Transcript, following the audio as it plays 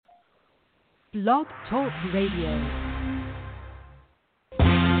Blog Talk Radio.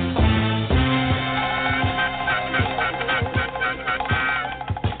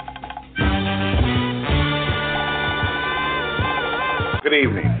 Good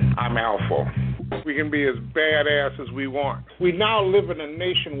evening. I'm Alpha. We can be as badass as we want. We now live in a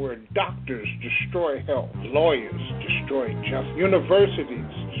nation where doctors destroy health, lawyers destroy justice, universities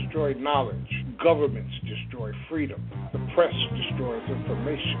destroy knowledge, governments destroy freedom, the press destroys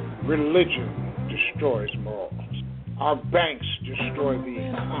information, religion destroys morals. Our banks destroy the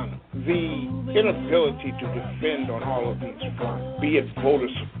economy. The inability to defend on all of these fronts, be it voter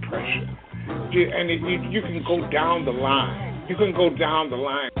suppression. And you can go down the line. You can go down the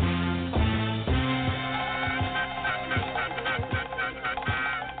line.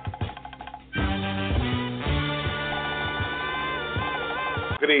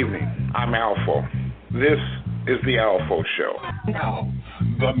 Good evening. I'm Alpha. This is the Alpha Show. Now,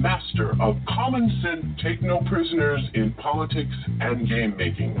 the master of common sense, take no prisoners in politics and game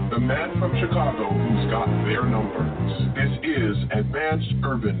making. The man from Chicago who's got their numbers. This is Advanced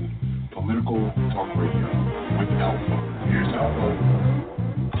Urban Political Talk Radio with Alpha. Here's Alpha.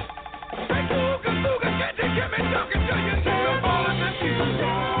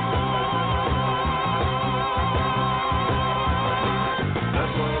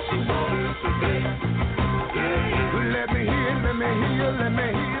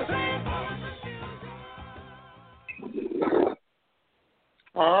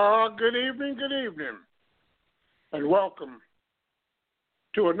 Good evening, and welcome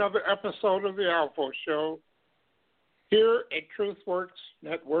to another episode of the Alpha Show here at TruthWorks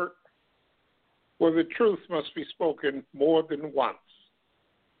Network, where the truth must be spoken more than once.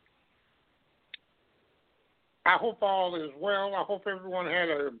 I hope all is well. I hope everyone had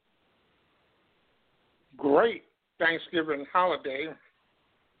a great Thanksgiving holiday,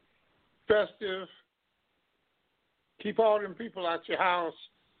 festive. Keep all them people out your house.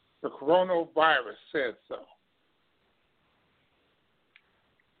 The coronavirus says so.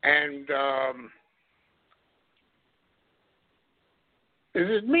 And is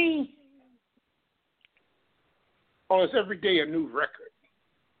it me? Or is every day a new record?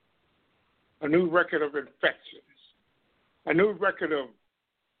 A new record of infections. A new record of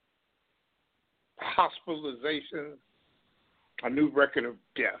hospitalizations. A new record of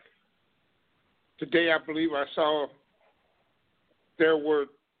death. Today, I believe I saw there were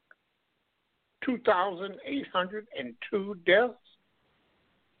 2,802 deaths.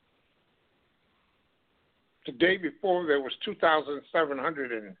 The day before, there was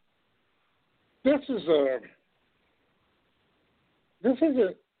 2,700. And this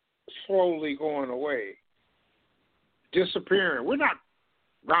isn't slowly going away, disappearing. We're not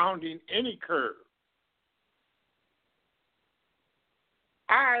rounding any curve.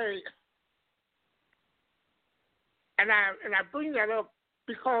 I bring that up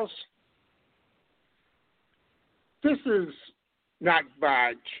because this is not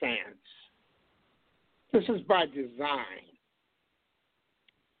by chance. This is by design.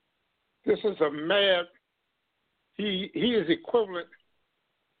 This is a mad, he is equivalent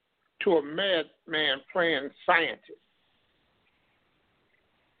to a madman playing scientist.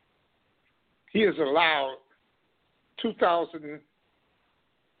 He has allowed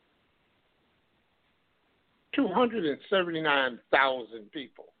 279,000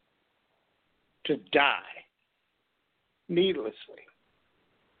 people to die needlessly.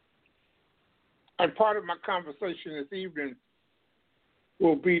 And part of my conversation this evening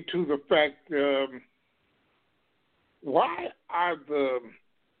will be to the fact, why are the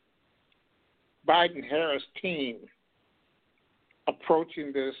Biden-Harris team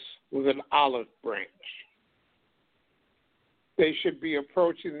approaching this with an olive branch? They should be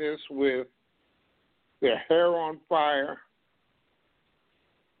approaching this with their hair on fire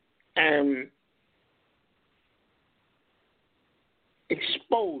and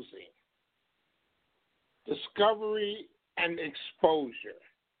exposing, discovery and exposure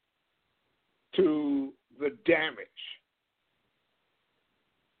to the damage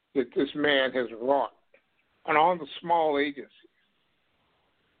that this man has wrought on all the small agencies,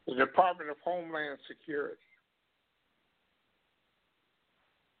 the Department of Homeland Security.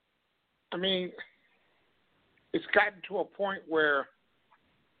 I mean, it's gotten to a point where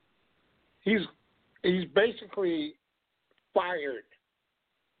he's basically fired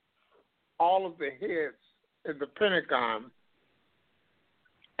all of the heads in the Pentagon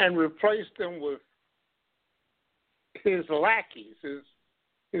and replaced them with his lackeys,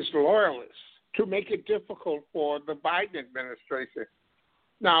 his loyalists, to make it difficult for the Biden administration.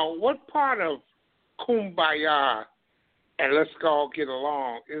 Now, what part of kumbaya and let's all get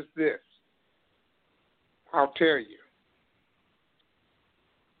along is this? I'll tell you,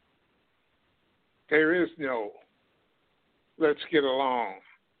 there is no let's get along,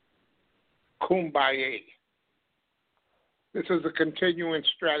 kumbaya. This is a continuing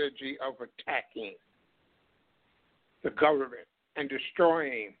strategy of attacking the government and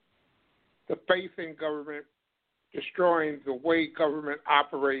destroying the faith in government, destroying the way government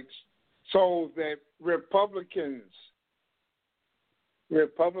operates, so that Republicans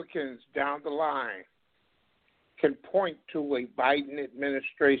down the line can point to a Biden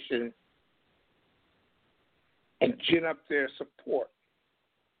administration and gin up their support.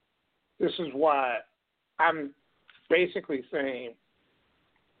 This is why I'm basically saying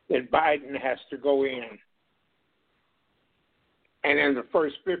that Biden has to go in and in the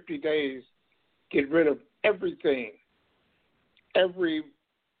first 50 days get rid of everything, every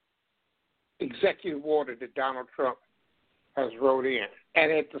executive order that Donald Trump has wrote in.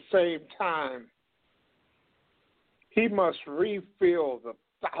 And at the same time, he must refill the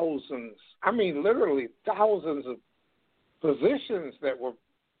thousands, I mean literally thousands of positions that were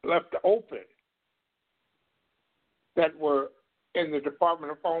left open that were in the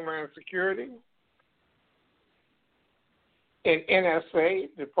Department of Homeland Security, in NSA,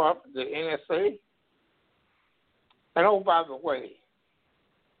 the NSA. And oh, by the way,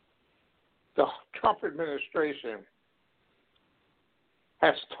 the Trump administration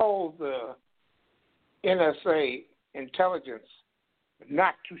has told the NSA intelligence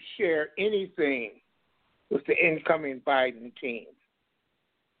not to share anything with the incoming Biden team.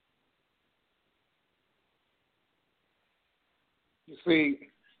 You see,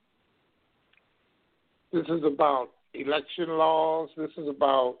 this is about election laws. This is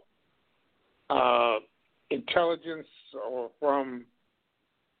about intelligence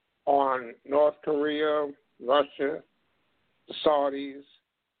on North Korea, Russia, the Saudis,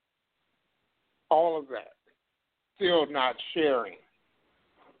 all of that. Still not sharing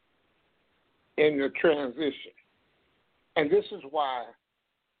in the transition. And this is why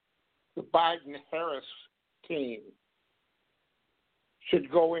the Biden-Harris team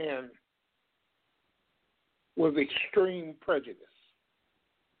should go in with extreme prejudice.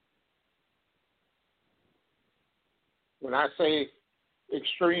 When I say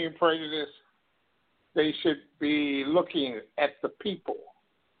extreme prejudice, they should be looking at the people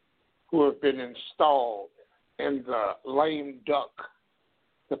who have been installed in the lame duck,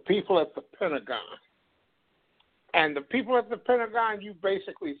 the people at the Pentagon. And the people at the Pentagon, you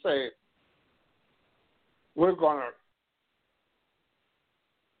basically say, we're going to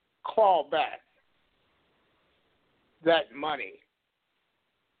claw back that money.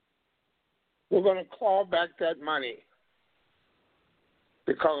 We're going to claw back that money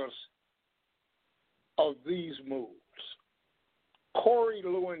because of these moves. Corey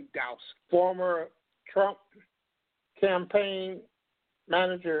Lewandowski, former Trump campaign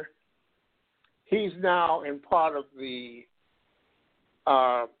manager, he's now in part of the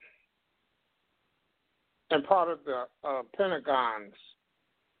Pentagon's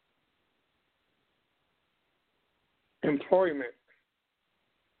employment,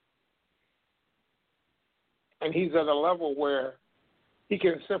 and he's at a level where he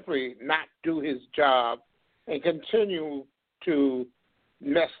can simply not do his job and continue to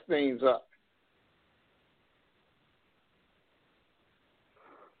mess things up.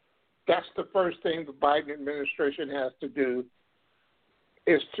 That's the first thing the Biden administration has to do,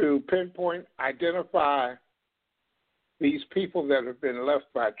 is to pinpoint, identify these people that have been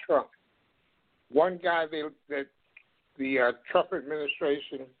left by Trump. One guy that the Trump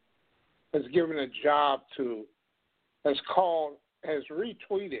administration has given a job to has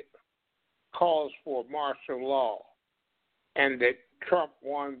retweeted calls for martial law, and that Trump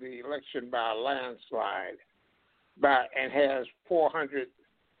won the election by a landslide and has 400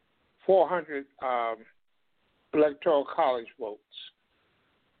 electoral college votes,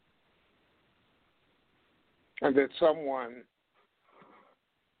 and that someone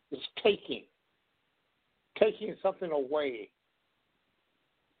is taking something away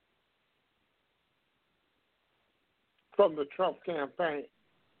from the Trump campaign.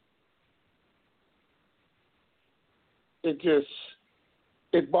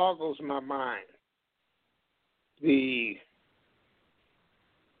 It boggles my mind, the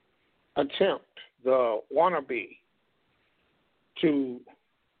attempt, the wannabe, to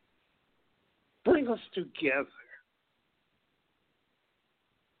bring us together.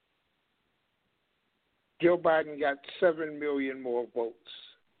 Joe Biden got 7 million more votes.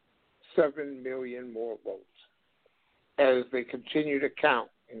 7 million more votes as they continue to count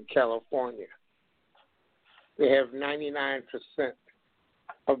in California. They have 99%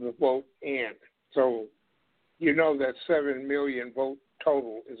 of the vote in. So you know that 7 million vote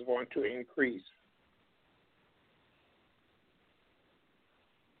total is going to increase.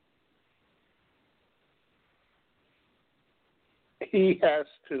 He has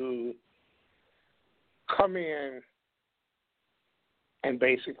to come in and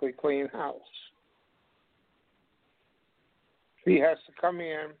basically clean house. He has to come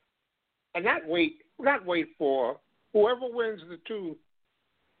in and not wait for whoever wins the 2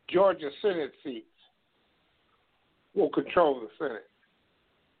 Georgia Senate seats will control the Senate.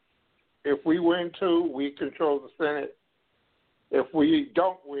 If we win 2, we control the Senate. If we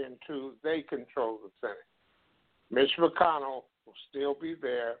don't win 2, they control the Senate. Mitch McConnell will still be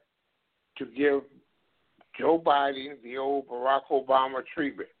there to give Joe Biden the old Barack Obama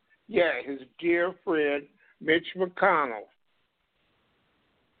treatment. Yeah, his dear friend Mitch McConnell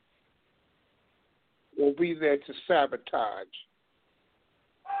will be there to sabotage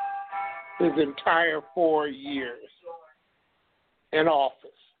his entire 4 years in office.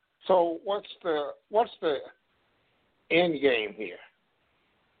 So what's the end game here?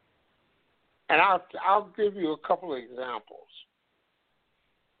 And I'll give you a couple of examples.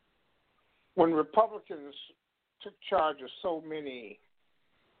 When Republicans took charge of so many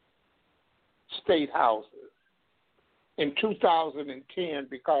state houses in 2010,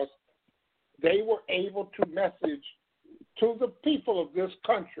 because they were able to message to the people of this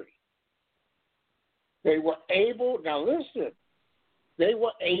country. They were able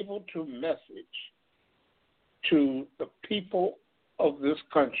to message to the people of this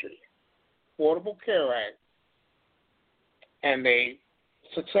country, Affordable Care Act, and they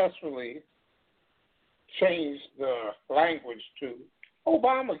successfully changed the language to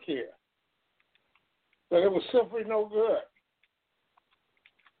Obamacare. But it was simply no good.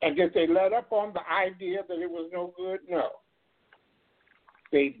 And did they let up on the idea that it was no good? No.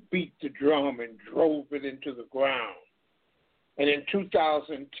 They beat the drum and drove it into the ground. And in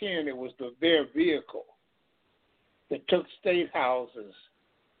 2010, it was their vehicle that took state houses,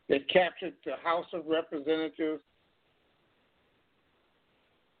 that captured the House of Representatives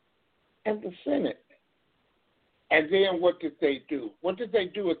and the Senate. And then what did they do? What did they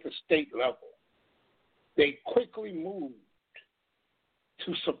do at the state level? They quickly moved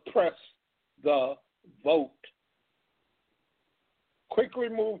to suppress the vote. Quickly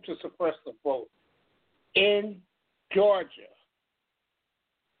moved to suppress the vote. In Georgia,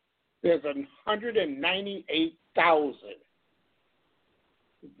 there's 198,000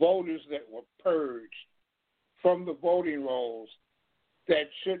 voters that were purged from the voting rolls that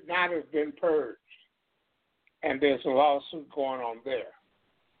should not have been purged. And there's a lawsuit going on there.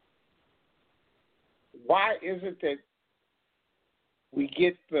 Why is it that we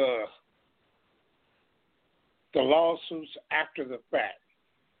get the lawsuits after the fact?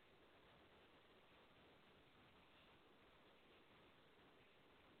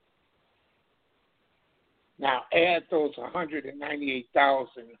 Now add those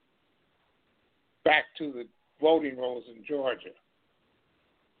 198,000 back to the voting rolls in Georgia,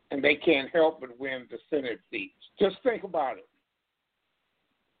 and they can't help but win the Senate seats. Just think about it.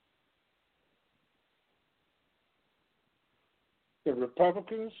 The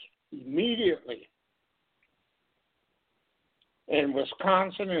Republicans immediately in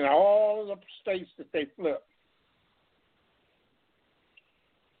Wisconsin and all the states that they flipped,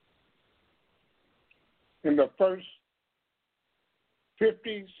 in the first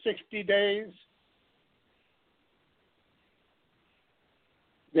 50, 60 days,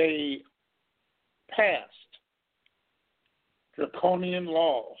 they passed draconian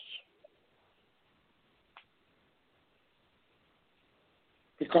laws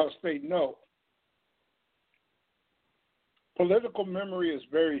because they know political memory is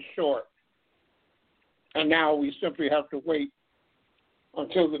very short, and now we simply have to wait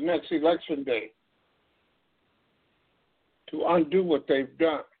until the next election day to undo what they've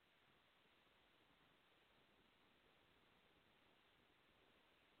done.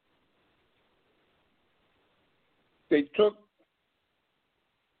 They took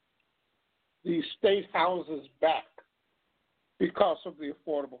these state houses back because of the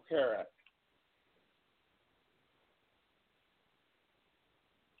Affordable Care Act.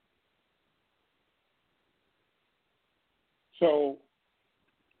 So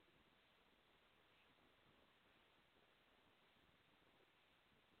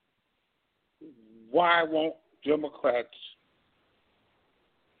why won't Democrats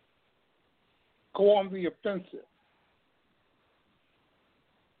go on the offensive?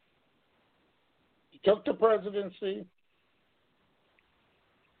 You took the presidency.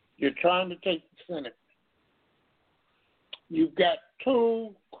 You're trying to take the Senate. You've got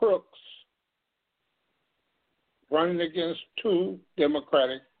two crooks running against two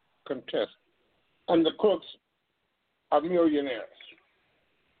Democratic contestants. And the crooks are millionaires.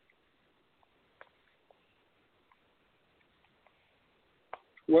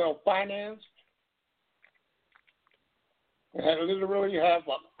 Well-financed, and literally have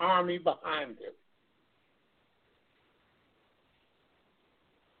an army behind them.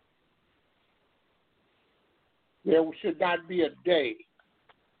 There should not be a day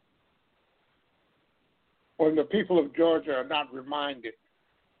when the people of Georgia are not reminded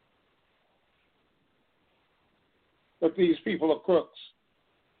that these people are crooks,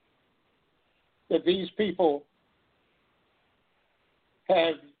 that these people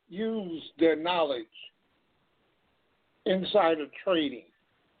have used their knowledge, insider trading,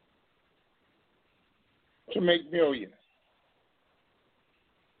 to make millions.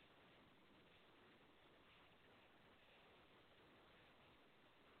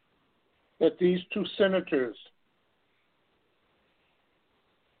 That these two senators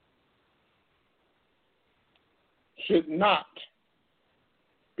should not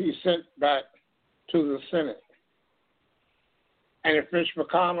be sent back to the Senate. And if Mitch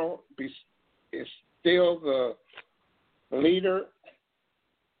McConnell is still the leader,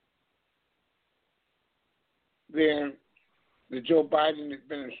 then the Joe Biden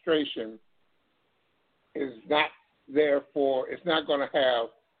administration is not it's not going to have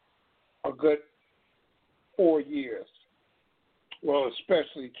a good 4 years, well,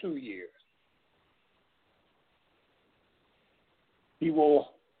 especially 2 years.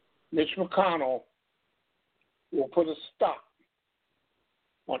 Mitch McConnell will put a stop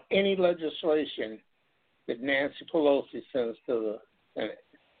on any legislation that Nancy Pelosi sends to the Senate.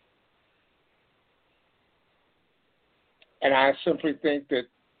 And I simply think that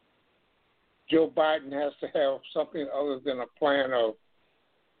Joe Biden has to have something other than a plan of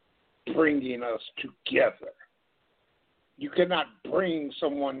bringing us together. You cannot bring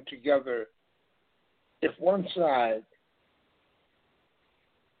someone together if one side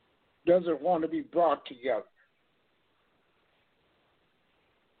doesn't want to be brought together.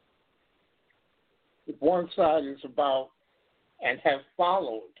 If one side is about and have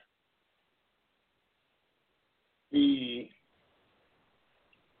followed the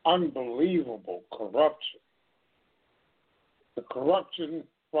unbelievable corruption, the corruption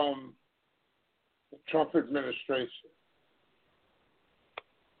from the Trump administration.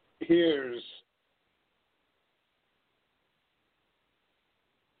 Here's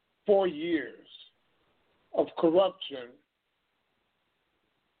 4 years of corruption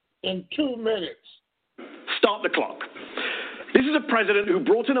in 2 minutes. Start the clock. This is a president who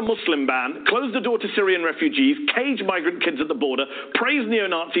brought in a Muslim ban, closed the door to Syrian refugees, caged migrant kids at the border, praised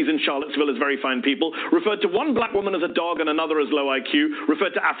neo-Nazis in Charlottesville as very fine people, referred to one black woman as a dog and another as low IQ,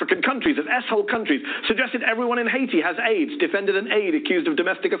 referred to African countries as S-hole countries, suggested everyone in Haiti has AIDS, defended an aide accused of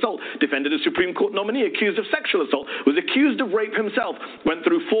domestic assault, defended a Supreme Court nominee accused of sexual assault, was accused of rape himself, went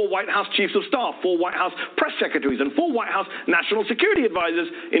through 4 White House chiefs of staff, 4 White House press secretaries, and 4 White House national security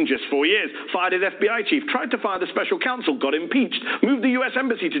advisors in just 4 years, fired his FBI chief, tried to fire the special counsel, got impeached, moved the U.S.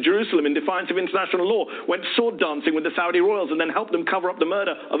 Embassy to Jerusalem in defiance of international law, went sword dancing with the Saudi royals and then helped them cover up the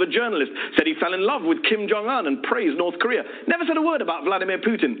murder of a journalist, said he fell in love with Kim Jong-un and praised North Korea, never said a word about Vladimir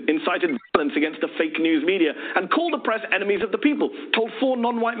Putin, incited violence against the fake news media, and called the press enemies of the people, told 4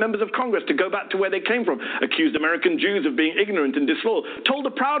 non-white members of Congress to go back to where they came from, accused American Jews of being ignorant and disloyal, told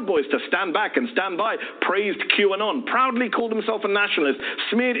the Proud Boys to stand back and stand by, praised QAnon, proudly called himself a nationalist,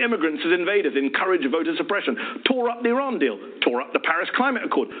 smeared immigrants as invaders, encouraged voter suppression, tore up the Iran deal, tore up the Paris Climate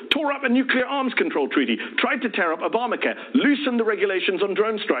Accord, tore up a nuclear arms control treaty, tried to tear up Obamacare, loosened the regulations on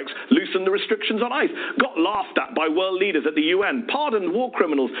drone strikes, loosened the restrictions on ICE, got laughed at by world leaders at the UN, pardoned war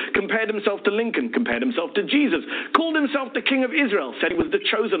criminals, compared himself to Lincoln, compared himself to Jesus, called himself the King of Israel, said he was the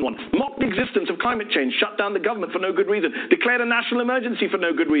chosen one, mocked the existence of climate change, shut down the government for no good reason, declared a national emergency for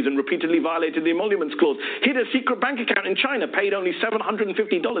no good reason, repeatedly violated the emoluments clause, hid a secret bank account in China, paid only $750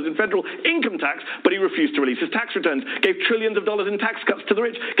 in federal income tax, but he refused to release his tax returns, gave trillions of dollars in tax cuts to the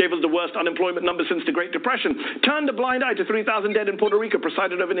rich, gave us the worst unemployment numbers since the Great Depression, turned a blind eye to 3,000 dead in Puerto Rico,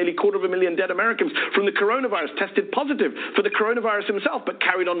 presided over nearly 250,000 dead Americans from the coronavirus, tested positive for the coronavirus himself, but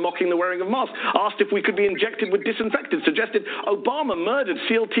carried on mocking the wearing of masks, asked if we could be injected with disinfectants, suggested Obama murdered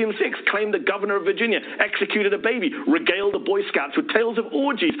SEAL Team 6, claimed the governor of Virginia executed a baby, regaled the Boy Scouts with tales of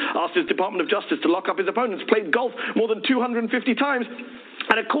orgies, asked his Department of Justice to lock up his opponents, played golf more than 250 times,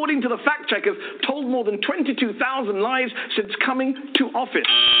 and according to the fact checkers, told more than 22,000 lies since coming to office.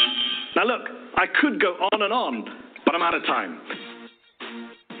 Now look, I could go on and on, but I'm out of time.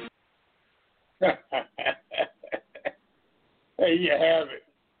 There you have it.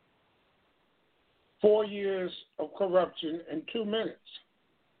 4 years of corruption in 2 minutes.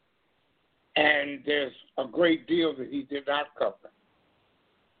 And there's a great deal that he did not cover.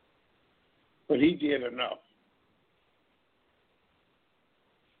 But he did enough.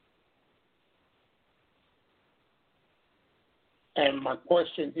 And my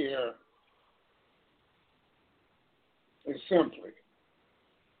question here is simply,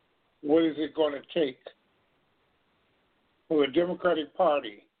 what is it going to take for the Democratic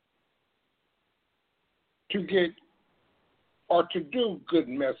Party to get or to do good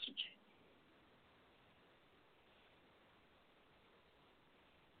messaging?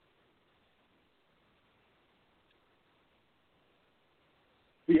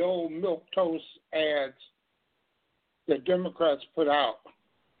 The old milquetoast ads that Democrats put out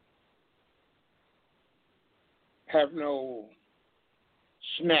have no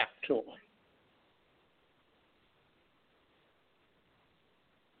snap to them.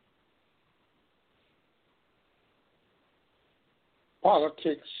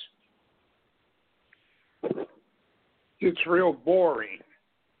 Politics gets real boring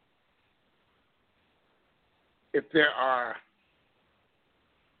if there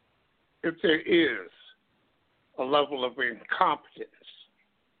is a level of incompetence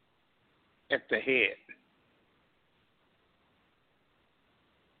at the head.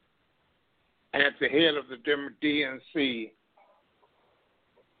 And at the head of the DNC,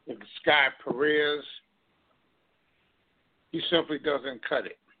 the Sky Perez, he simply doesn't cut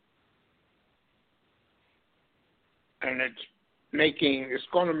it. And it's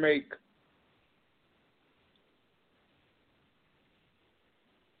going to make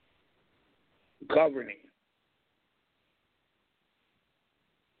governing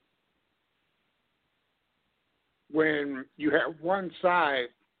when you have one side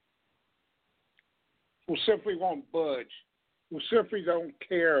who simply won't budge, who simply don't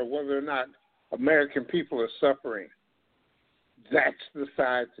care whether or not American people are suffering. That's the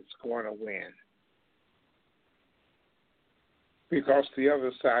side that's going to win. Because the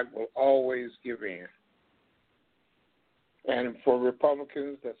other side will always give in. And for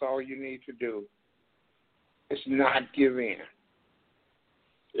Republicans, that's all you need to do. It's not give in.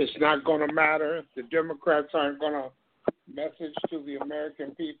 It's not going to matter. The Democrats aren't going to message to the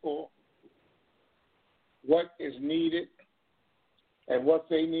American people what is needed and what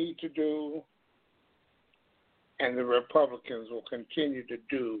they need to do. And the Republicans will continue to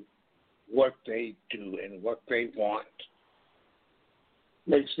do what they do and what they want.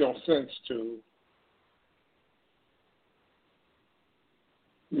 Makes no sense to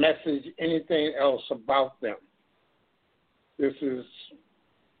message anything else about them. This is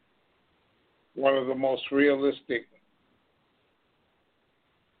one of the most realistic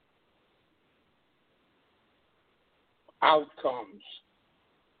outcomes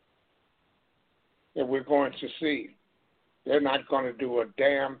that we're going to see. They're not going to do a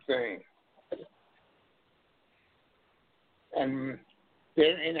damn thing. And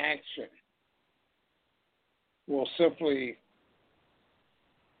their inaction will simply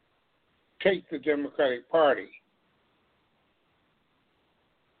take the Democratic Party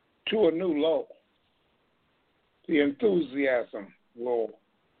to a new low. The enthusiasm will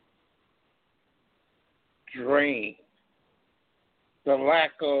drain. The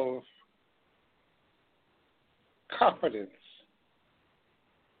lack of confidence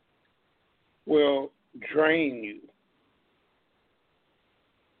will drain you.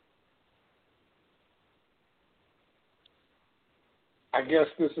 I guess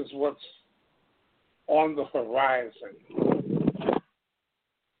this is what's on the horizon.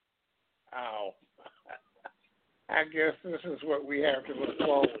 Ow. I guess this is what we have to look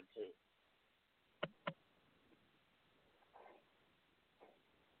forward to.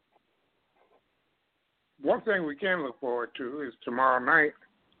 One thing we can look forward to is tomorrow night,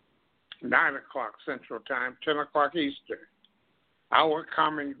 9 o'clock Central Time, 10 o'clock Eastern, Our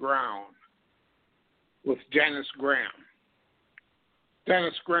Common Ground with Janice Graham.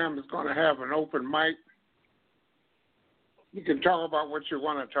 Janice Graham is going to have an open mic. You can talk about what you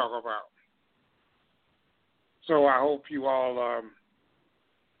want to talk about. So I hope you all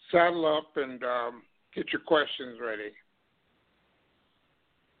saddle up and get your questions ready.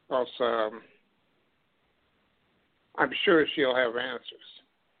 Because I'm sure she'll have answers.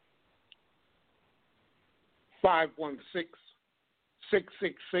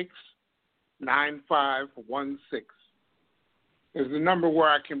 516-666-9516 is the number where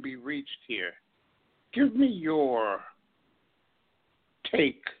I can be reached here. Give me your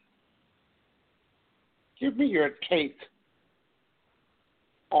take. Give me your take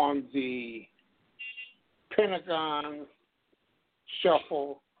on the Pentagon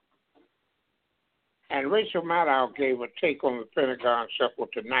shuffle And Rachel Maddow gave a take on the Pentagon Shuffle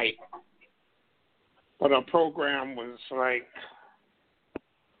tonight, but her program was like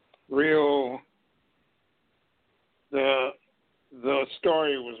real. The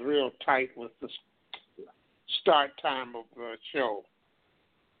story was real tight with the start time of the show,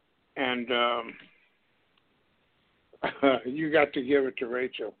 and you got to give it to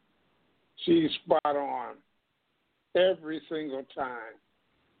Rachel. She's spot on every single time.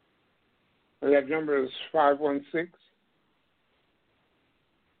 That number is 516-666-9516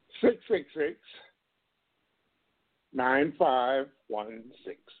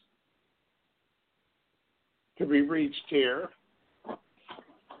 to be reached here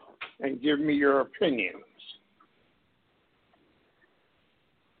and give me your opinions.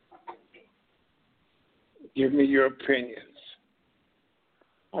 Give me your opinions.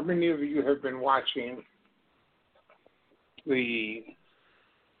 How many of you have been watching the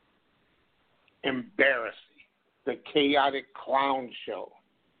embarrassing, the chaotic clown show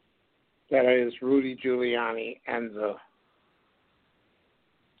that is Rudy Giuliani and the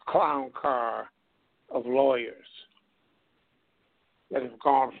clown car of lawyers that have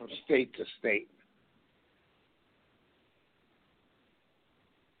gone from state to state?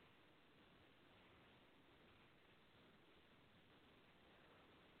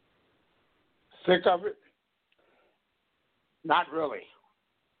 Sick of it? Not really.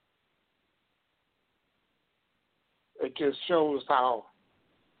 It just shows how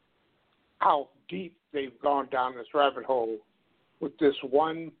deep they've gone down this rabbit hole with this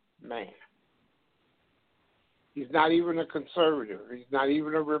one man. He's not even a conservative. He's not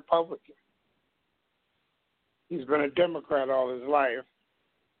even a Republican. He's been a Democrat all his life,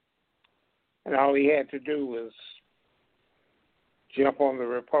 and all he had to do was jump on the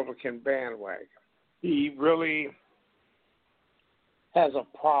Republican bandwagon. He really has a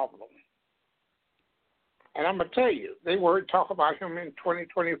problem. And I'm going to tell you, they talk about him in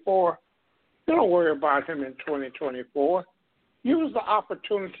 2024. They don't worry about him in 2024. Use the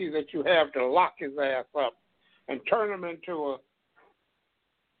opportunity that you have to lock his ass up and turn him into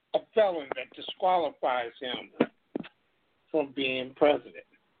a felon that disqualifies him from being president.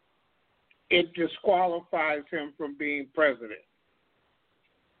 It disqualifies him from being president.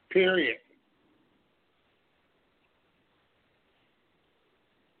 Period.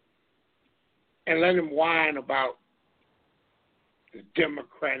 And let him whine about the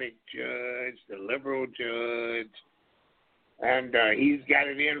Democratic judge, the liberal judge, and he's got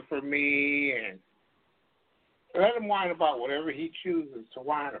it in for me, and let him whine about whatever he chooses to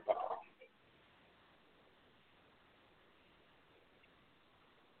whine about.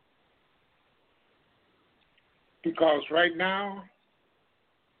 Because right now,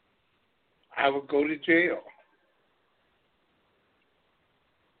 I would go to jail.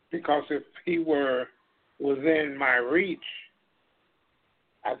 Because if he were within my reach,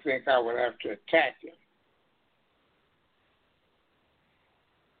 I think I would have to attack him.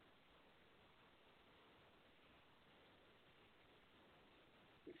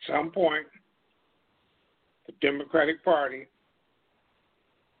 At some point, the Democratic Party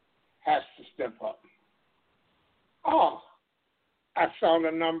has to step up. Oh, I saw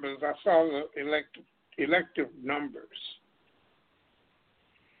the numbers. I saw the elective numbers.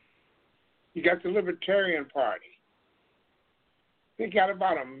 You got the Libertarian Party. They got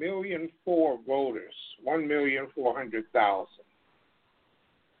about 1,000,004 voters, 1,400,000.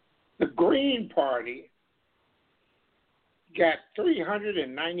 The Green Party got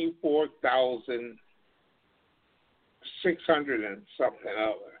 394,600 and something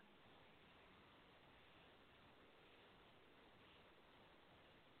other.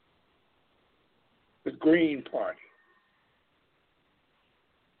 The Green Party.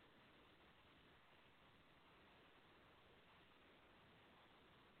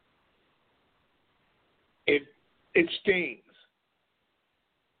 It stings.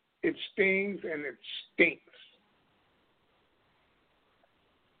 It stings and it stinks.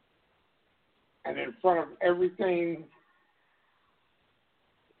 And in front of everything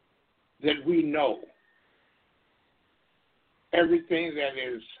that we know, everything that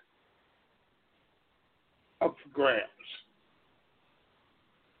is up for grabs,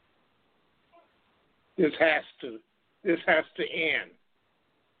 this has to end.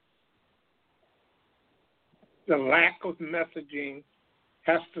 The lack of messaging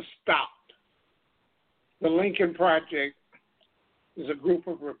has to stop. The Lincoln Project is a group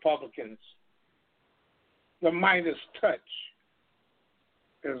of Republicans. The Midas Touch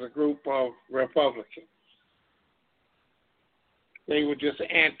is a group of Republicans. They were just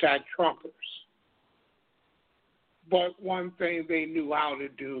anti-Trumpers. But one thing they knew how to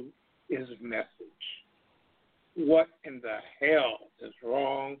do his message. What in the hell is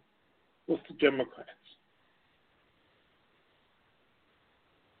wrong with the Democrats?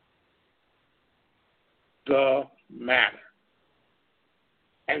 The matter.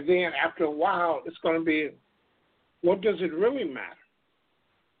 And then after a while, it's going to be, what does it really matter?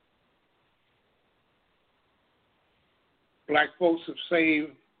 Black folks have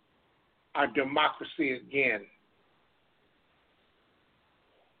saved our democracy again.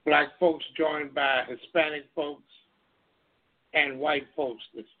 Black folks joined by Hispanic folks and white folks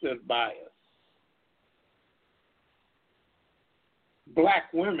that stood by us.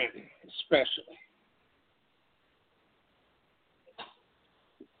 Black women especially.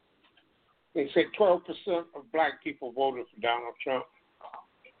 They said 12% of black people voted for Donald Trump.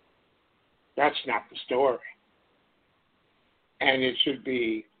 That's not the story. And it should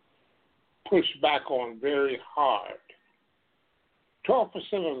be pushed back on very hard. 12% of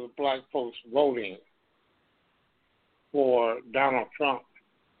the black folks voting for Donald Trump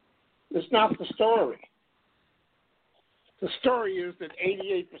is not the story. The story is that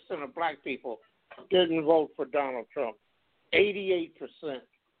 88% of black people didn't vote for Donald Trump. 88%.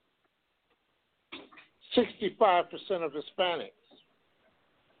 65% of Hispanics.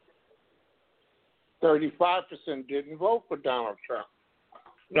 35% didn't vote for Donald Trump.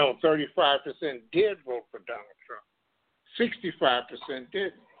 No, 35% did vote for Donald Trump. 65%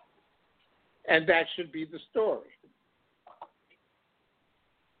 didn't. And that should be the story.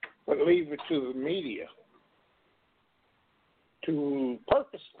 But leave it to the media to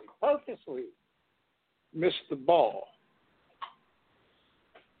purposely miss the ball.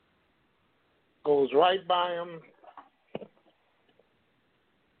 Goes right by them.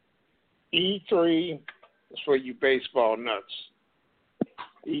 E3 is for you baseball nuts.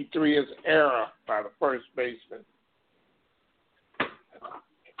 E3 is error by the first baseman.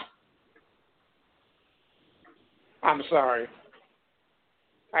 I'm sorry.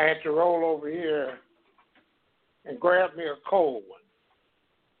 I had to roll over here and grab me a cold one.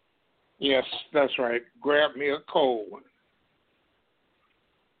 Yes, that's right. Grab me a cold one.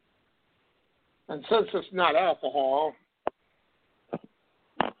 And since it's not alcohol,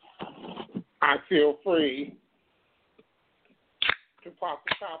 I feel free to pop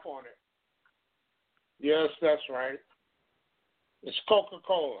the top on it. Yes, that's right. It's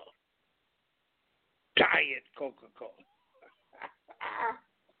Coca-Cola. Diet Coca-Cola.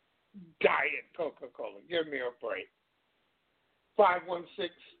 Diet Coca-Cola. Give me a break.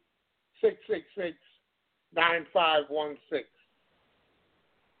 516-666-9516.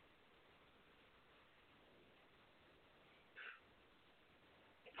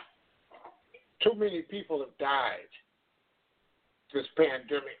 Too many people have died this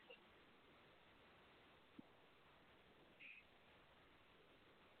pandemic.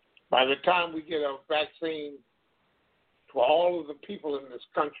 By the time we get a vaccine to all of the people in this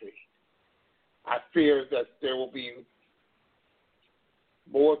country, I fear that there will be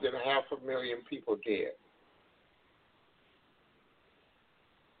more than 500,000 people dead.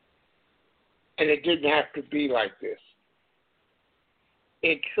 And it didn't have to be like this.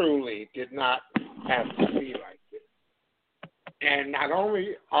 It truly did not have to be like this. And not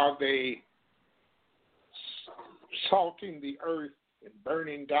only are they salting the earth and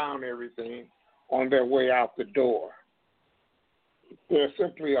burning down everything on their way out the door, they're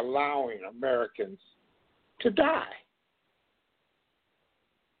simply allowing Americans to die.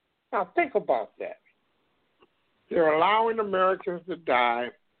 Now think about that. They're allowing Americans to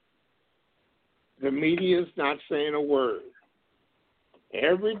die. The media is not saying a word.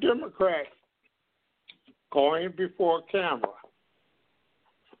 Every Democrat going before camera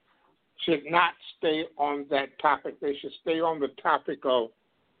should not stay on that topic. They should stay on the topic of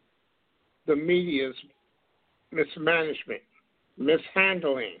the media's mismanagement,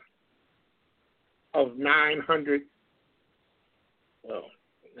 mishandling of 900,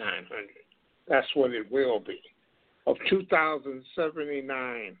 that's what it will be, of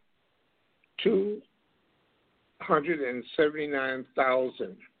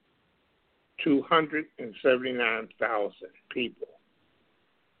people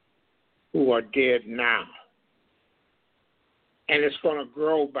who are dead now. And it's going to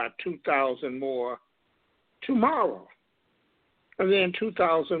grow by 2,000 more tomorrow. And then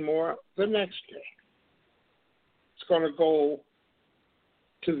 2,000 more the next day. It's going to go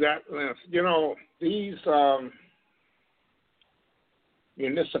to that length. You know, these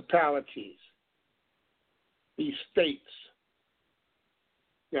municipalities, these states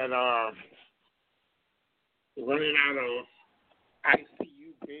that are running out of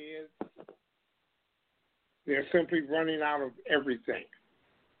ICU beds, they're simply running out of everything.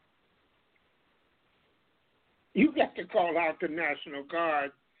 call out the National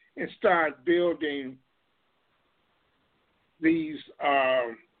Guard and start building these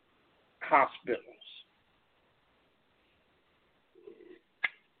hospitals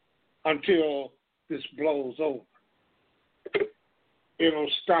until this blows over.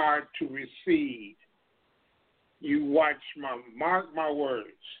 It'll start to recede. You mark my words.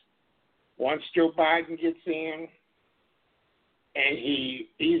 Once Joe Biden gets in, and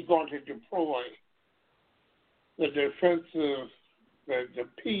he's going to deploy the defensive, the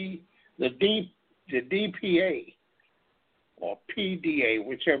DPA or PDA,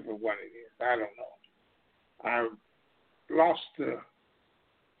 whichever one it is. I don't know.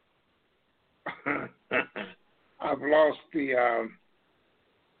 I've lost the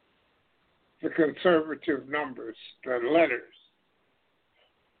conservative numbers, the letters.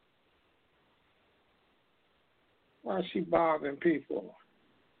 Why is she bothering people?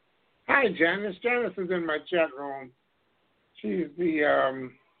 Hi, Janice. Janice is in my chat room. She's the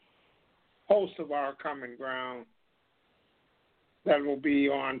host of Our Common Ground that will be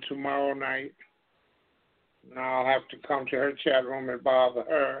on tomorrow night. And I'll have to come to her chat room and bother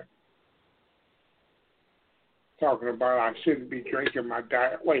her. Talking about I shouldn't be drinking my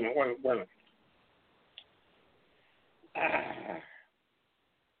diet. Wait a minute.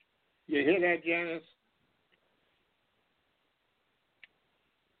 You hear that, Janice?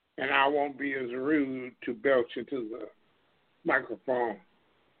 And I won't be as rude to belch into the microphone.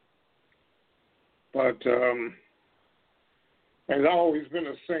 But there's always been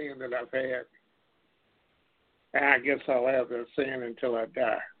a saying that I've had, and I guess I'll have that saying until I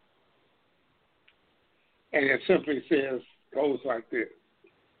die. And it simply goes like this.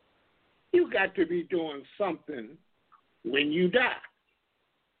 You got to be doing something when you die.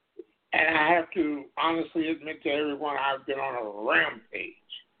 And I have to honestly admit to everyone I've been on a rampage.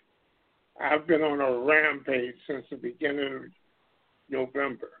 I've been on a rampage since the beginning of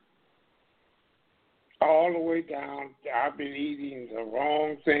November. All the way down, I've been eating the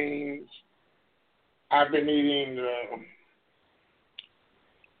wrong things. I've been eating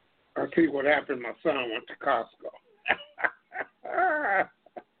I'll tell you what happened. My son went to Costco.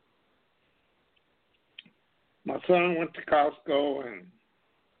 My son went to Costco, and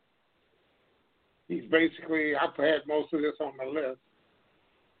he's basically, I've had most of this on my list,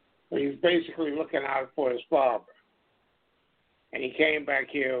 but he's basically looking out for his father. And he came back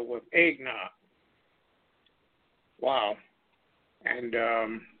here with eggnog. Wow. And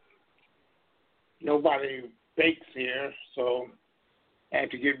nobody bakes here, so had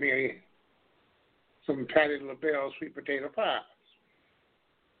to give me some Patty LaBelle sweet potato pies.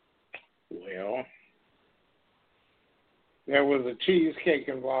 Well, there was a cheesecake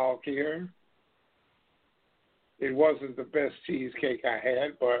involved here. It wasn't the best cheesecake I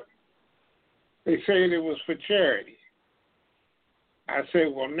had, but they said it was for charity. I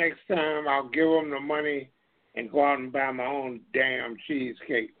said, well, next time I'll give them the money and go out and buy my own damn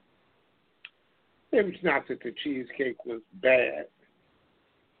cheesecake. It was not that the cheesecake was bad.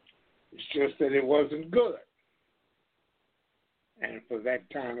 It's just that it wasn't good. And for that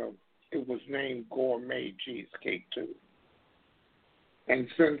time, it was named gourmet cheesecake, too. And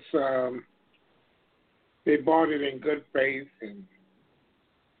since they bought it in good faith, and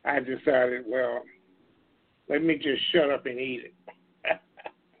I decided, well, let me just shut up and eat it.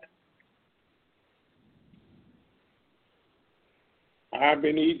 I've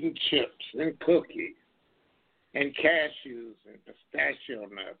been eating chips and cookies and cashews and pistachio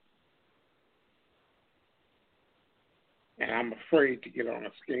nuts. And I'm afraid to get on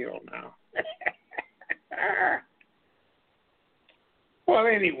a scale now. Well,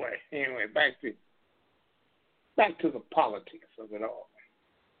 anyway, back to the politics of it all.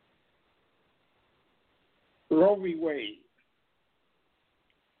 Roe v. Wade.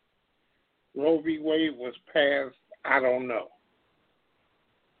 Roe v. Wade was passed, I don't know.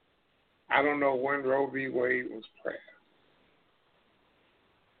 I don't know when Roe v. Wade was passed.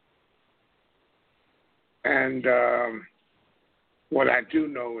 And what I do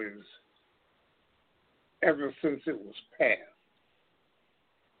know is ever since it was passed,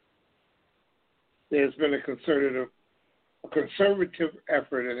 there's been a conservative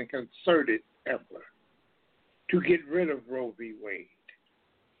effort and a concerted effort to get rid of Roe v. Wade.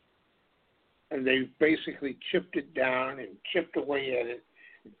 And they've basically chipped it down and chipped away at it,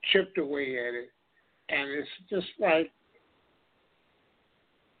 and it's just like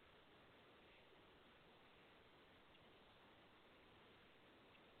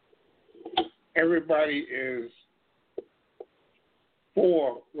everybody is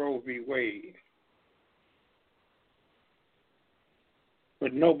for Roe v. Wade,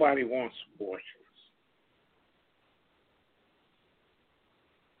 but nobody wants abortions.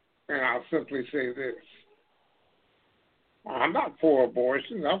 And I'll simply say this. I'm not for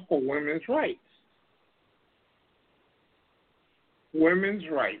abortion. I'm for women's rights. Women's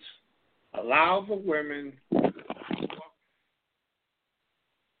rights. Allow the women.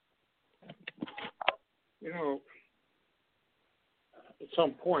 You know, at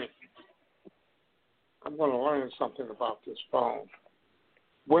some point, I'm going to learn something about this phone.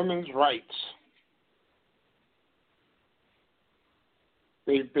 Women's rights.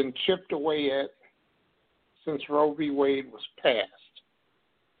 They've been chipped away at since Roe v. Wade was passed.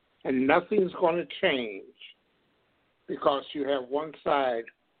 And nothing's going to change because you have one side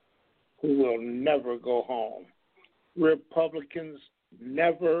who will never go home. Republicans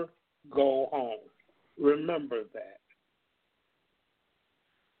never go home. Remember that.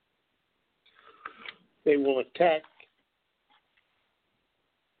 They will attack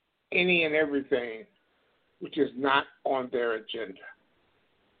any and everything which is not on their agenda.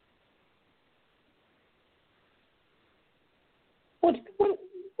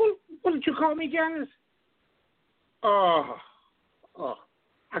 What did you call me, Janice? I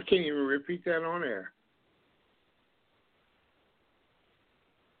can't even repeat that on air.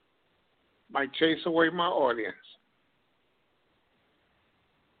 Might chase away my audience.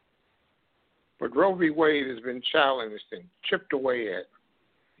 But Roe v. Wade has been challenged and chipped away at,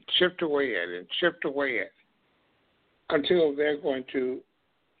 until they're going to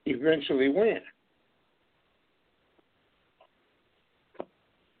eventually win.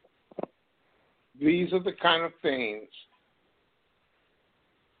 These are the kind of things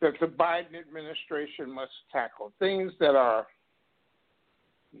that the Biden administration must tackle, things that are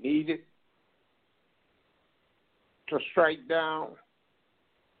needed to strike them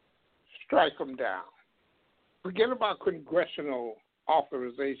down. Forget about congressional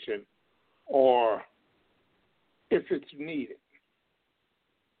authorization or if it's needed.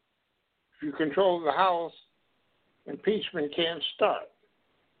 If you control the House, impeachment can't start.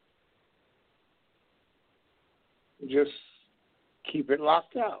 Just keep it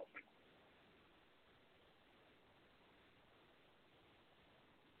locked out.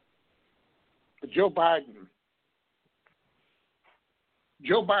 But Joe Biden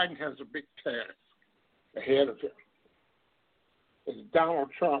has a big task ahead of him. As Donald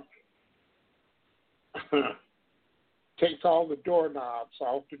Trump takes all the doorknobs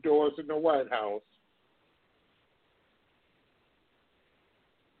off the doors in the White House,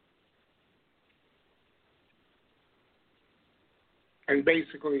 and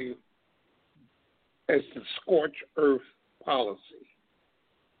basically as the scorched earth policy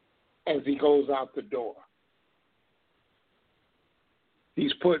as he goes out the door.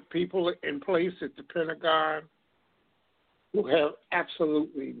 He's put people in place at the Pentagon who have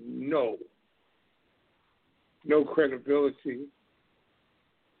absolutely no credibility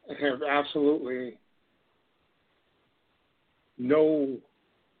and have absolutely no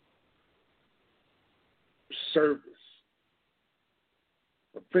service.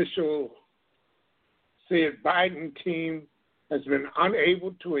 Official said Biden team has been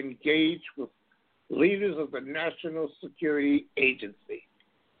unable to engage with leaders of the National Security Agency,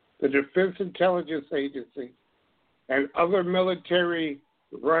 the Defense Intelligence Agency, and other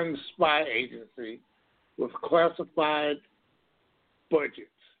military-run spy agencies with classified budgets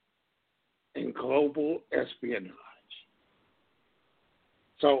and global espionage.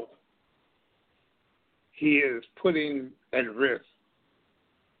 So he is putting at risk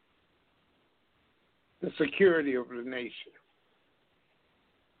the security of the nation.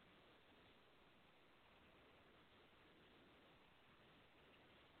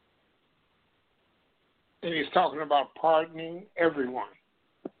 And he's talking about pardoning everyone.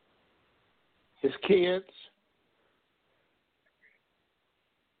 His kids,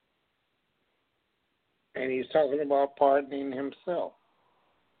 and he's talking about pardoning himself.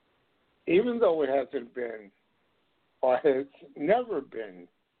 Even though it hasn't been or has never been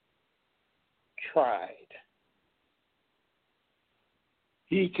tried,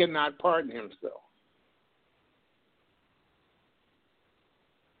 he cannot pardon himself.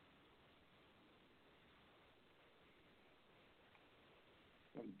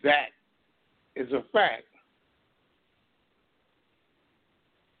 That is a fact.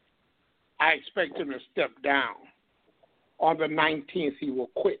 I expect him to step down. On the 19th, he will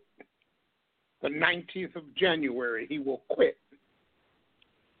quit. The 19th of January, he will quit.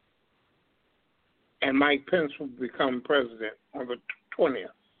 And Mike Pence will become president on the 20th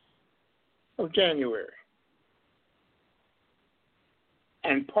of January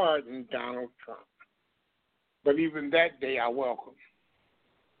and pardon Donald Trump. But even that day, I welcome.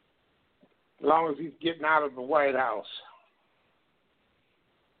 As long as he's getting out of the White House.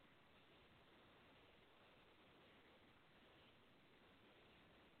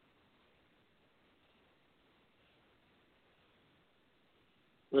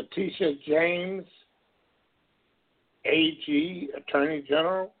 Letitia James, AG, Attorney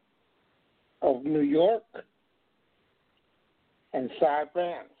General of New York, and Cy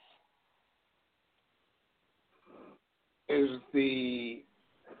Vance is the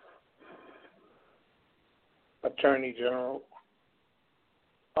Attorney General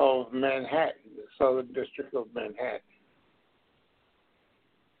of Manhattan, the Southern District of Manhattan.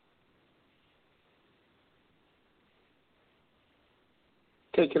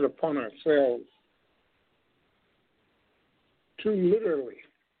 Take it upon ourselves to literally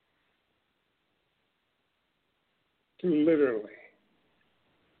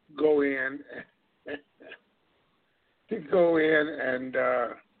go in and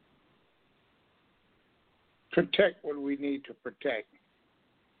protect what we need to protect.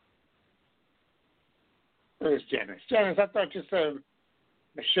 There's Janice. Janice, I thought you said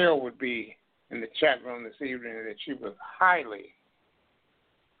Michelle would be in the chat room this evening and that she was highly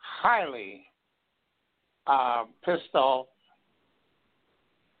pissed off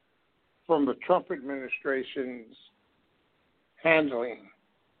from the Trump administration's handling.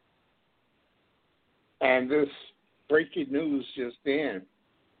 And this breaking news just in,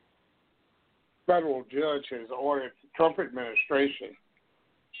 federal judge has ordered the Trump administration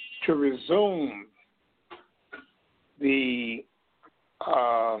to resume the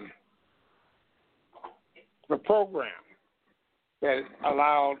program that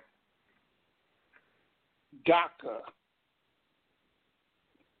allowed DACA,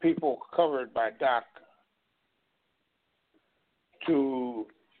 people covered by DACA, to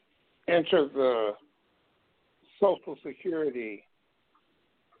enter the Social Security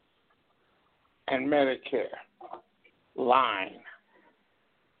and Medicare line,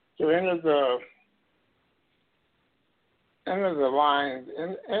 to enter the line,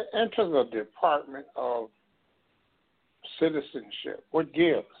 enter the Department of Citizenship. What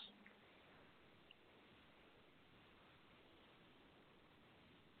gives?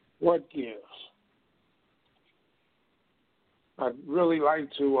 What gives? I'd really like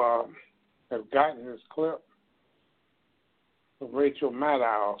to have gotten this clip of Rachel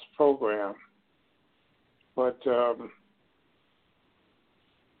Maddow's program, but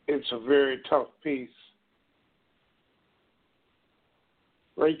it's a very tough piece.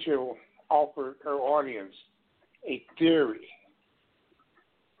 Rachel offered her audience a theory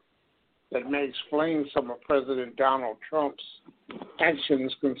that may explain some of President Donald Trump's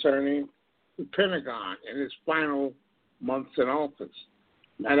actions concerning the Pentagon in his final months in office.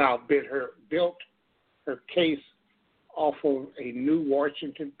 Maddow built her case off of a new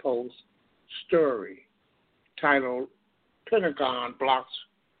Washington Post story titled "Pentagon Blocks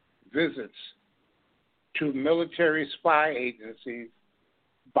Visits to Military Spy Agencies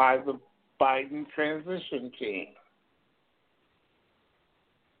by the Biden Transition Team."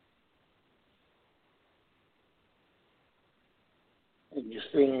 And you've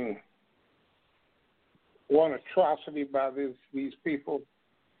seen one atrocity by these people.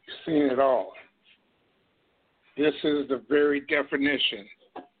 You've seen it all. This is the very definition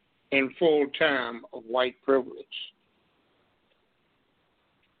in full time of white privilege.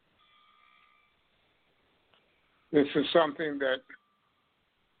 This is something that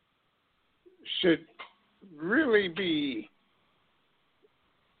should really be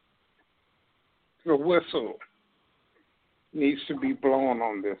the whistle needs to be blown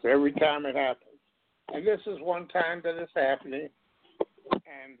on this every time it happens. And this is one time that it's happening,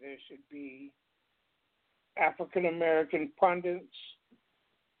 and there should be African American pundits.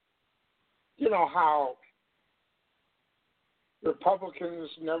 You know how Republicans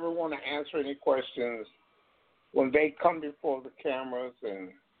never want to answer any questions when they come before the cameras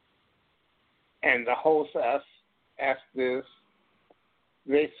and the host asks this.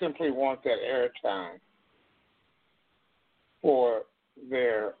 They simply want that airtime for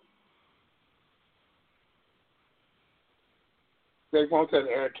their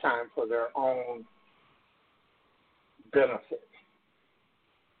own benefit.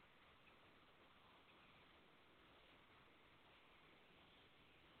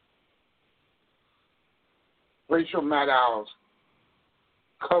 Rachel Maddow's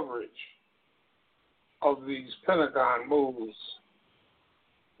coverage of these Pentagon moves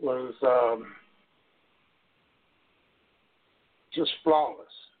was just flawless.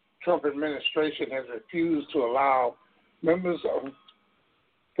 Trump administration has refused to allow members of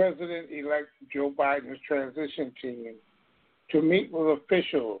President-elect Joe Biden's transition team to meet with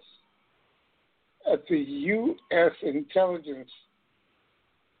officials at the U.S. intelligence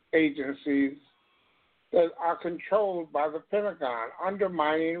agencies that are controlled by the Pentagon,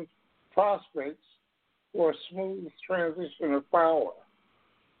 undermining prospects for a smooth transition of power.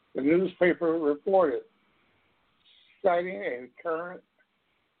 The newspaper reported, citing a current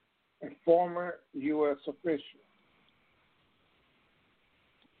and former U.S. official.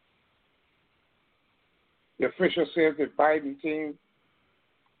 The official said that Biden team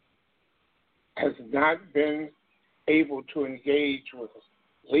has not been able to engage with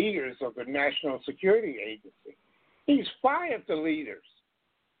leaders of the National Security Agency. He's fired the leaders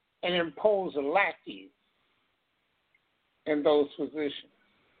and imposed lackeys in those positions.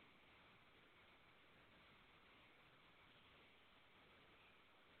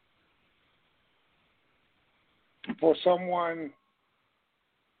 For someone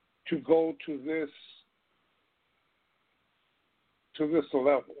to go to this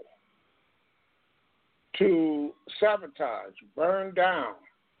level, to sabotage, burn down,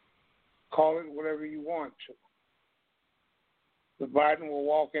 call it whatever you want to. The Biden will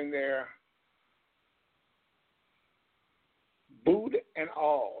walk in there, boot and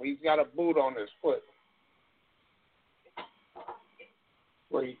all. He's got a boot on his foot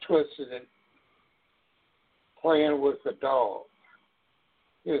where he twisted it, playing with the dog,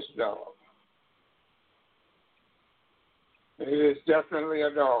 his dog. And it is definitely a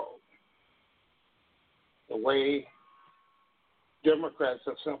dog. The way Democrats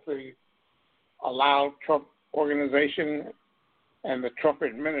have simply allowed Trump organization and the Trump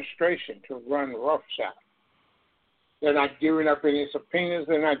administration to run roughshod. They're not giving up any subpoenas.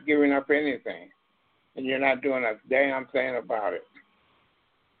 They're not giving up anything. And you're not doing a damn thing about it.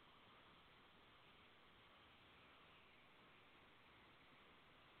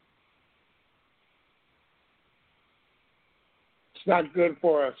 It's not good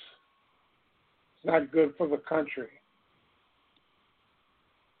for us. It's not good for the country.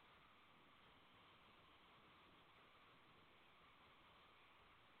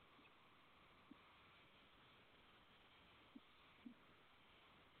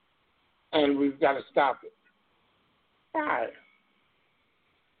 And we've got to stop it. Why?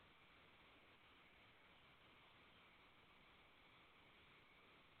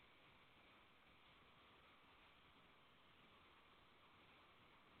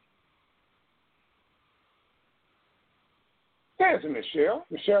 There's Michelle.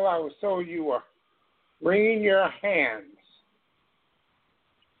 Michelle, I was told you were wringing your hands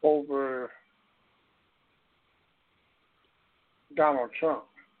over Donald Trump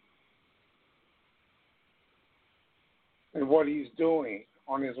and what he's doing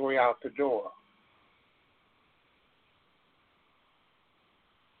on his way out the door.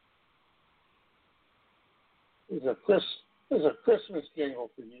 There's a Christmas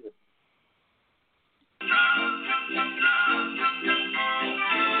jingle for you.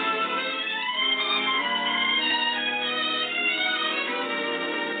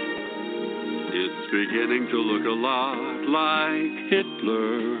 It's beginning to look a lot like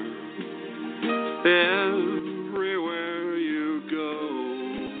Hitler everywhere you go.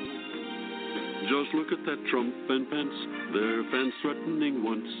 Just look at that Trump and Pence, their fence threatening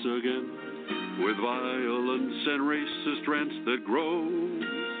once again with violence and racist rants that grow.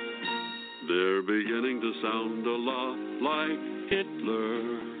 They're beginning to sound a lot like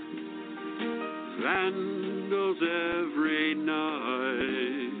Hitler. Vandals every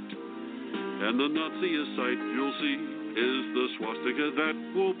night. And the Naziest sight you'll see is the swastika that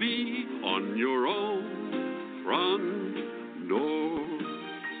will be on your own front door.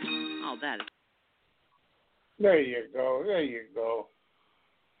 Oh, that is... There you go. There you go.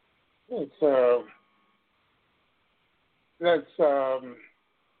 That's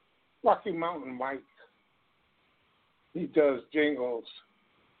Rocky Mountain Mike. He does jingles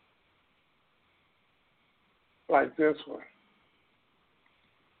like this one.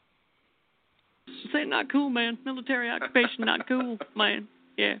 Say not cool, man. Military occupation, not cool, man.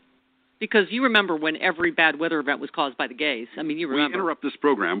 Yeah. Because you remember when every bad weather event was caused by the gays. I mean, you remember. We interrupt this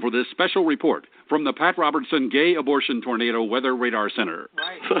program for this special report from the Pat Robertson Gay Abortion Tornado Weather Radar Center.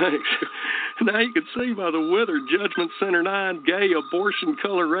 Right. Thanks. Now you can see by the Weather Judgment Center 9 Gay Abortion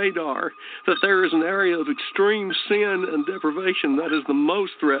Color Radar that there is an area of extreme sin and deprivation that is the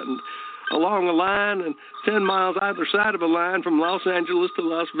most threatened along a line and 10 miles either side of a line from Los Angeles to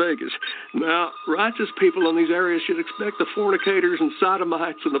Las Vegas. Now, righteous people in these areas should expect the fornicators and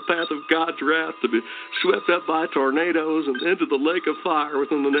sodomites in the path of God's wrath to be swept up by tornadoes and into the lake of fire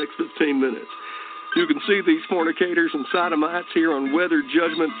within the next 15 minutes. You can see these fornicators and sodomites here on Weather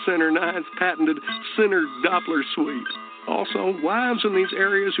Judgment Center 9's patented Center Doppler Suite. Also, wives in these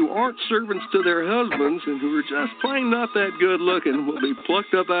areas who aren't servants to their husbands and who are just plain not that good looking will be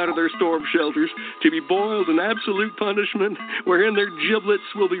plucked up out of their storm shelters to be boiled in absolute punishment, wherein their giblets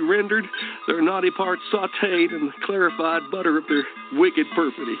will be rendered, their naughty parts sauteed in the clarified butter of their wicked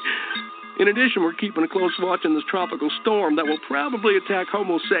perfidy. In addition, we're keeping a close watch on this tropical storm that will probably attack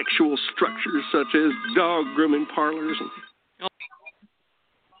homosexual structures such as dog grooming parlors.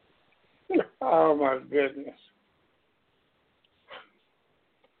 Oh, my goodness.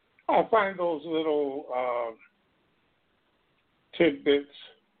 I find those little tidbits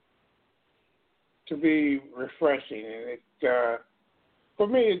to be refreshing, and it, for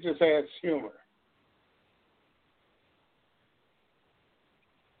me, it just adds humor.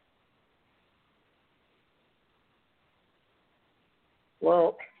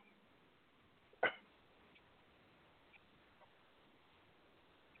 Well,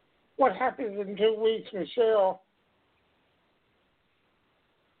 what happens in 2 weeks, Michelle?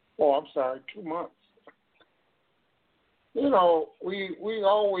 Oh, I'm sorry, 2 months. You know, we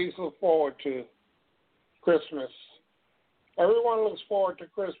always look forward to Christmas. Everyone looks forward to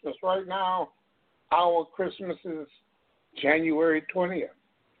Christmas. Right now, our Christmas is January 20th.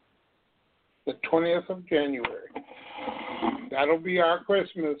 The 20th of January. That'll be our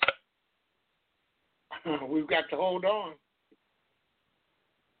Christmas. We've got to hold on.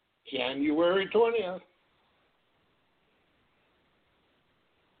 January 20th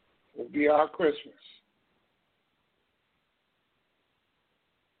will be our Christmas.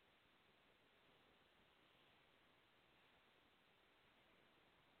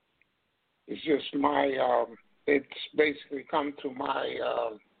 It's just my, it's basically come to my,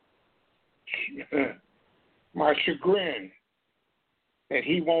 my chagrin that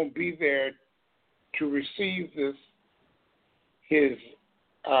he won't be there to receive this, his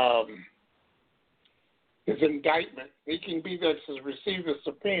indictment. He can be there to receive a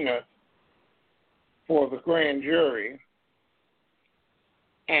subpoena for the grand jury.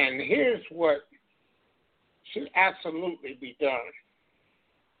 And here's what should absolutely be done.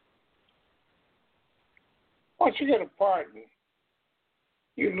 Once you get a pardon,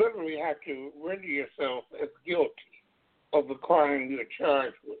 you literally have to render yourself as guilty of the crime you're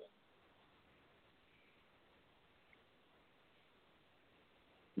charged with.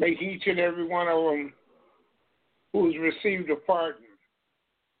 Make each and every one of them who's received a pardon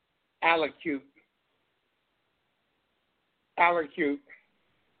allocute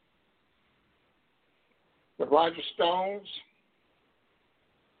the Roger Stones,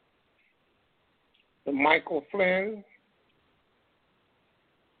 the Michael Flynn,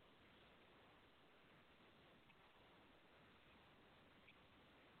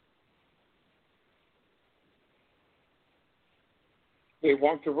 they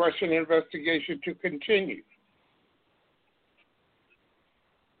want the Russian investigation to continue.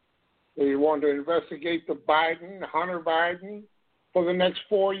 They want to investigate Hunter Biden, for the next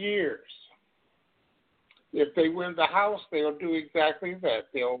 4 years. If they win the House, they'll do exactly that.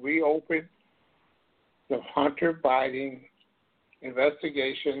 They'll reopen the Hunter Biden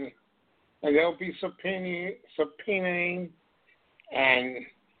investigation, and they'll be subpoenaing and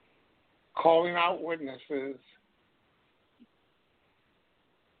calling out witnesses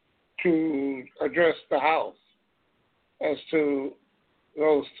to address the House as to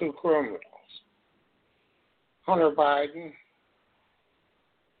those two criminals. Hunter Biden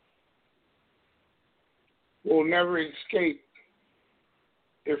will never escape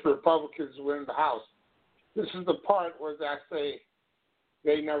if Republicans win the House. This is the part where I say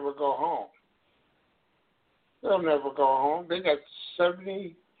they never go home. They'll never go home. They got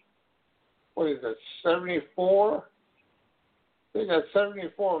 74? They got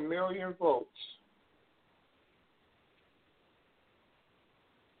 74 million votes.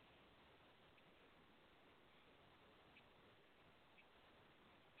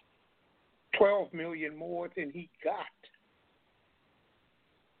 $12 million more than he got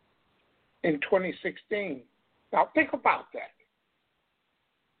in 2016. Now think about that.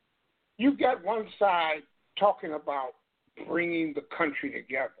 You got one side talking about bringing the country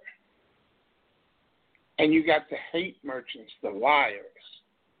together, and you got the hate merchants, the liars,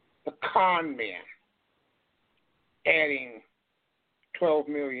 the con men, adding 12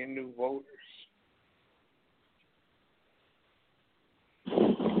 million new voters.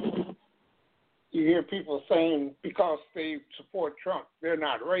 You hear people saying because they support Trump, they're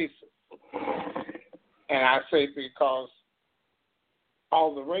not racist. And I say because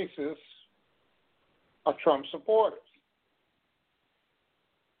all the racists are Trump supporters.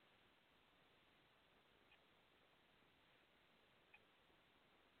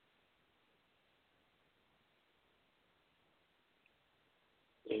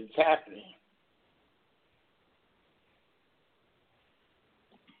 It's happening.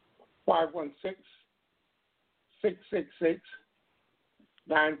 516-666-9516.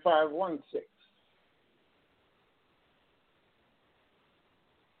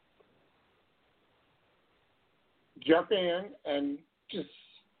 Jump in and just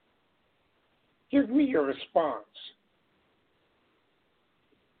give me your response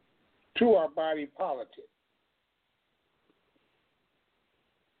to our body politic.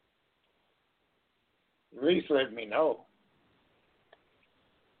 At least let me know.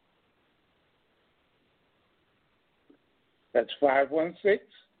 That's 516-666-9516.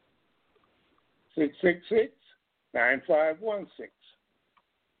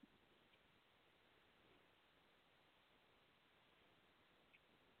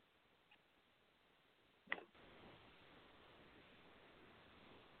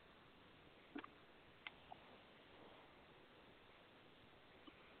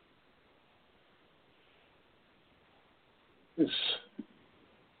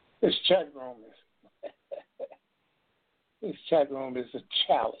 This chat room is a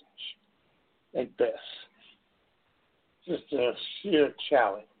challenge at best. Just a sheer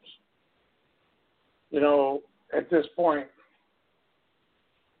challenge. You know, at this point,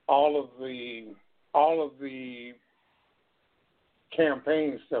 all of the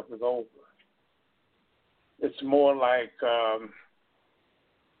campaign stuff is over. It's more like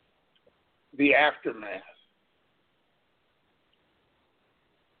the aftermath.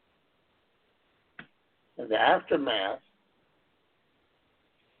 In the aftermath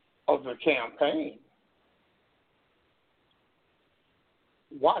of the campaign,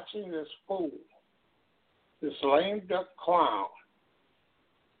 watching this fool, this lame duck clown,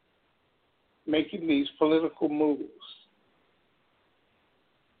 making these political moves.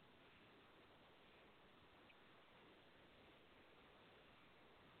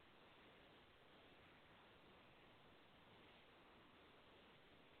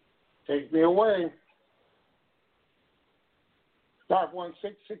 Take me away.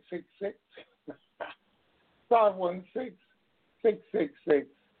 516-666.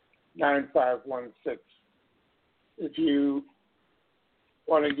 516-666-9516. If you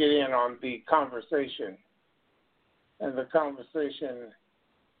want to get in on the conversation, and the conversation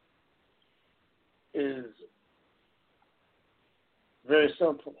is very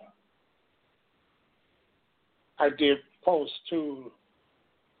simple. I did post 2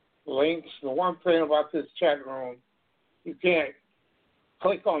 links. The one thing about this chat room, you can't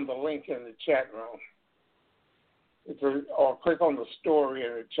click on the link in the chat room, or click on the story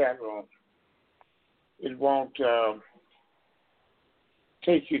in the chat room. It won't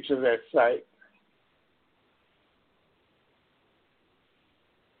take you to that site.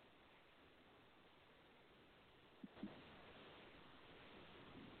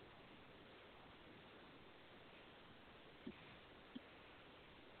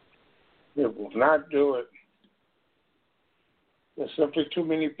 It will not do it. There's simply too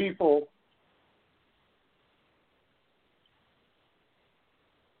many people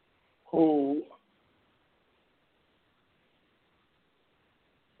who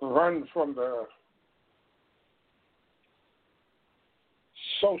run from the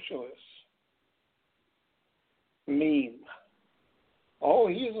socialist meme. Oh,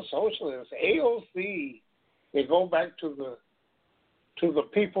 he's a socialist. AOC. They go back to the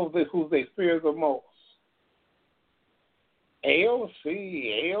people who they fear the most. AOC,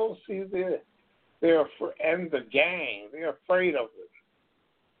 and the gang, they're afraid of it.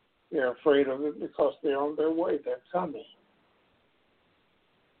 They're afraid of it because they're on their way. They're coming.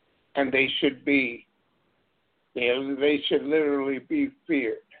 And they should be, they should literally be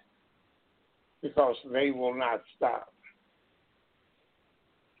feared because they will not stop.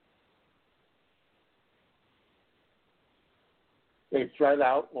 They flat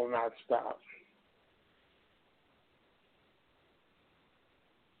out will not stop.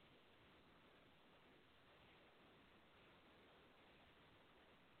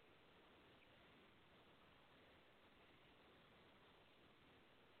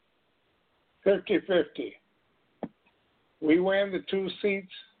 $50-50. We win the 2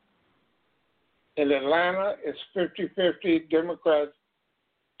 seats. In Atlanta, it's 50-50. Democrats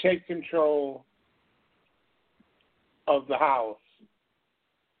take control of the House.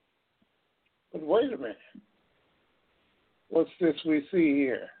 But wait a minute. What's this we see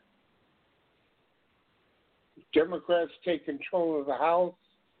here? Democrats take control of the House.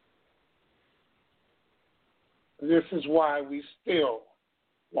 This is why we still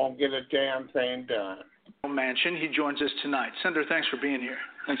won't get a damn thing done. Mansion. He joins us tonight. Senator, thanks for being here.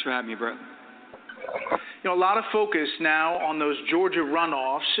 Thanks for having me, Brett. You know, a lot of focus now on those Georgia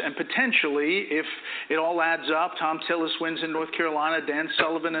runoffs, and potentially, if it all adds up, Tom Tillis wins in North Carolina, Dan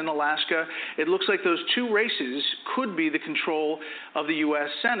Sullivan in Alaska. It looks like those two races could be the control of the U.S.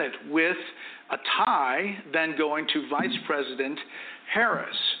 Senate, with a tie then going to Vice President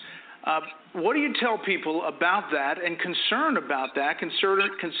Harris. What do you tell people about that and concern about that,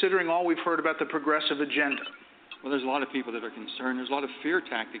 considering all we've heard about the progressive agenda? Well, there's a lot of people that are concerned. There's a lot of fear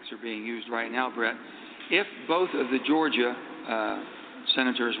tactics are being used right now, Brett. If both of the Georgia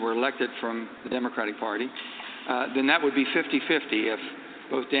senators were elected from the Democratic Party, then that would be 50-50 if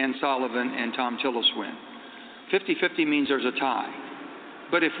both Dan Sullivan and Tom Tillis win. 50-50 means there's a tie.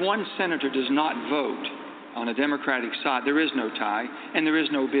 But if one senator does not vote on a Democratic side, there is no tie and there is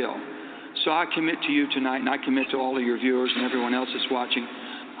no bill. So I commit to you tonight, and I commit to all of your viewers and everyone else that's watching,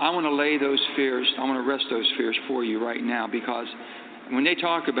 I want to lay those fears, I want to rest those fears for you right now, because when they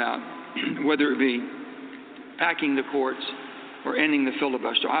talk about whether it be packing the courts or ending the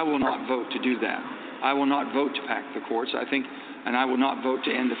filibuster, I will not vote to do that. I will not vote to pack the courts, I think, and I will not vote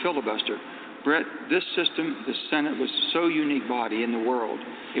to end the filibuster. Brett, this system, the Senate, was so unique body in the world.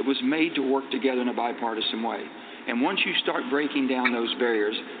 It was made to work together in a bipartisan way. And once you start breaking down those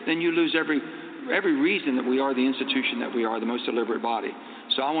barriers, then you lose every reason that we are the institution that we are, the most deliberate body.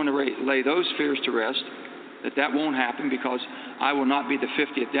 So I want to lay those fears to rest, that won't happen, because I will not be the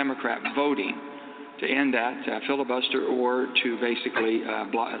 50th Democrat voting to end that filibuster or to basically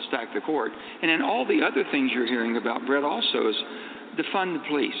stack the court. And then all the other things you're hearing about, Brett, also is defund the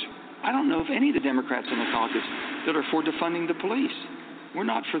police. I don't know if any of the Democrats in the caucus that are for defunding the police. We're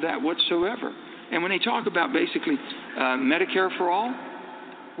not for that whatsoever. And when they talk about basically Medicare for all,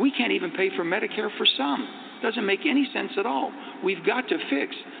 we can't even pay for Medicare for some. Doesn't make any sense at all. We've got to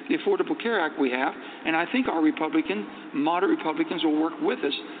fix the Affordable Care Act we have, and I think our moderate Republicans will work with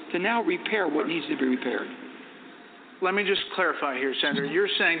us to now repair what needs to be repaired. Let me just clarify here, Senator. You're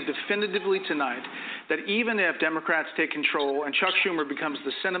saying definitively tonight that even if Democrats take control and Chuck Schumer becomes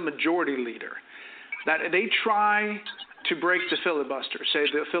the Senate Majority Leader, that they try to break the filibuster, say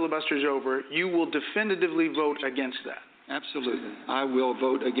the filibuster's over, you will definitively vote against that? Absolutely. I will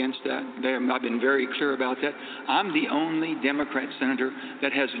vote against that. I've been very clear about that. I'm the only Democrat senator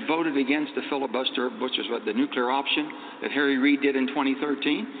that has voted against the filibuster, which is what the nuclear option that Harry Reid did in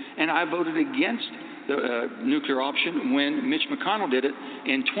 2013, and I voted against the nuclear option when Mitch McConnell did it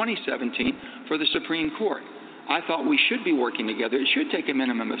in 2017 for the Supreme Court. I thought we should be working together. It should take a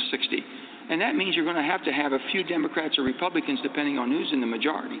minimum of 60. And that means you're going to have a few Democrats or Republicans, depending on who's in the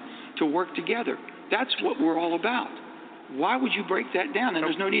majority, to work together. That's what we're all about. Why would you break that down? And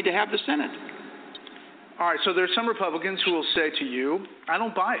there's no need to have the Senate. All right, so there's some Republicans who will say to you, I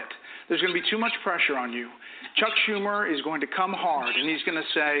don't buy it. There's going to be too much pressure on you. Chuck Schumer is going to come hard, and he's going to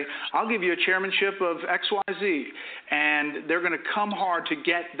say, I'll give you a chairmanship of XYZ, and they're going to come hard to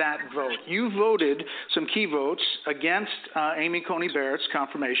get that vote. You voted some key votes against Amy Coney Barrett's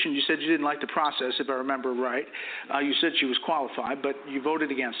confirmation. You said you didn't like the process, if I remember right. You said she was qualified, but you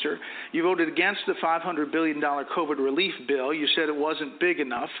voted against her. You voted against the $500 billion COVID relief bill. You said it wasn't big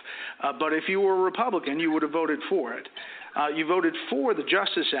enough, but if you were a Republican, you would have voted for it. You voted for the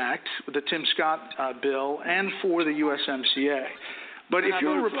Justice Act, the Tim Scott bill, and for the USMCA. But if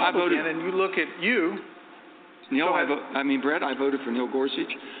you're a Republican and you look at you... Neil, Brett, I voted for Neil Gorsuch.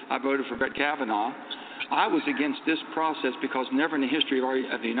 I voted for Brett Kavanaugh. I was against this process because never in the history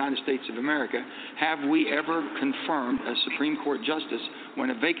of the United States of America have we ever confirmed a Supreme Court justice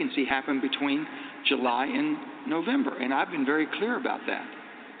when a vacancy happened between July and November. And I've been very clear about that.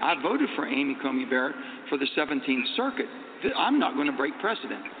 I voted for Amy Coney Barrett for the 17th Circuit. I'm not going to break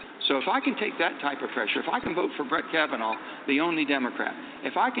precedent. So if I can take that type of pressure, if I can vote for Brett Kavanaugh, the only Democrat,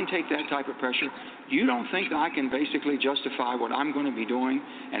 if I can take that type of pressure, you don't think that I can basically justify what I'm going to be doing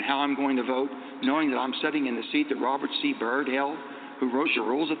and how I'm going to vote, knowing that I'm sitting in the seat that Robert C. Byrd held, who wrote the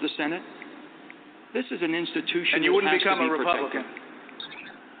rules of the Senate? This is an institution. And you wouldn't become a Republican.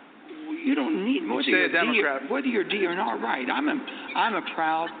 You don't need whether you're D or not. Right? I'm a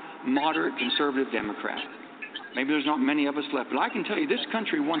proud, moderate, conservative Democrat. Maybe there's not many of us left, but I can tell you this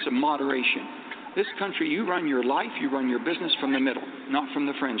country wants a moderation. This country, you run your life, you run your business from the middle, not from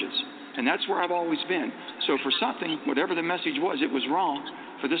the fringes. And that's where I've always been. So for something, whatever the message was, it was wrong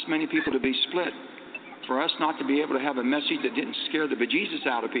for this many people to be split, for us not to be able to have a message that didn't scare the bejesus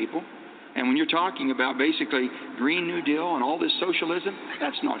out of people. And when you're talking about basically Green New Deal and all this socialism,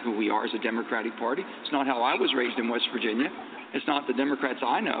 that's not who we are as a Democratic Party. It's not how I was raised in West Virginia. It's not the Democrats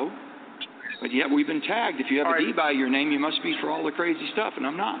I know. But yet we've been tagged. If you have a D by your name, you must be for all the crazy stuff, and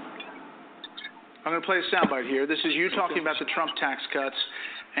I'm not. I'm going to play a soundbite here. This is you talking about the Trump tax cuts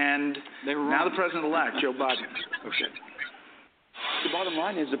and now the president-elect, Joe Biden. Okay. The bottom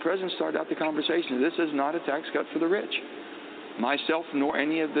line is the president started out the conversation. This is not a tax cut for the rich. Myself nor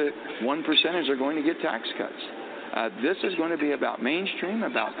any of the 1%ers are going to get tax cuts. This is going to be about mainstream,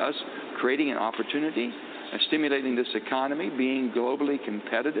 about us creating an opportunity, stimulating this economy, being globally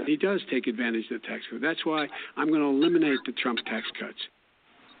competitive. He does take advantage of the tax cut. That's why I'm going to eliminate the Trump tax cuts.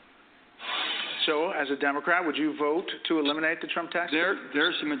 So, as a Democrat, would you vote to eliminate the Trump tax cut? There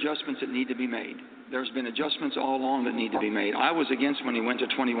are some adjustments that need to be made. There's been adjustments all along that need to be made. I was against when he went to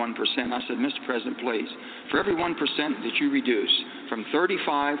 21%. I said, Mr. President, please, for every 1% that you reduce from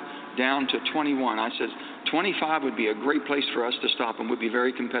 35 down to 21, I said 25 would be a great place for us to stop and would be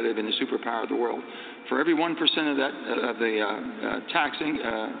very competitive in the superpower of the world. For every 1% of that of the taxing,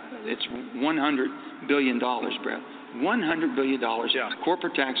 it's $100 billion, Brett. $100 billion,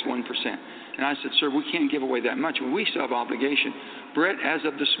 corporate tax 1%. And I said, sir, we can't give away that much. We still have obligation. Brett, as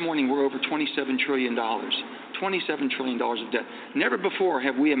of this morning, we're over $27 trillion. $27 trillion of debt. Never before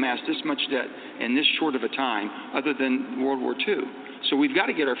have we amassed this much debt in this short of a time other than World War II. So we've got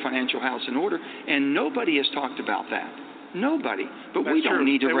to get our financial house in order, and nobody has talked about that. Nobody. But That's we don't true.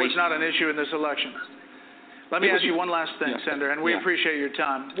 need to It raise... was not an issue in this election. Let me ask you one last thing, Senator, and we appreciate your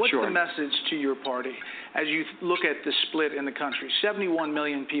time. What's the message to your party as you look at the split in the country? 71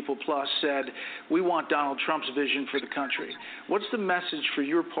 million people plus said, we want Donald Trump's vision for the country. What's the message for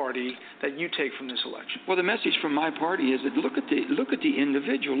your party that you take from this election? Well, the message from my party is that look at the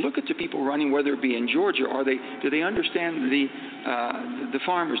individual. Look at the people running, whether it be in Georgia. Do they understand the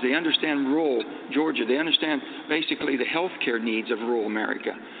farmers? They understand rural Georgia. They understand basically the health care needs of rural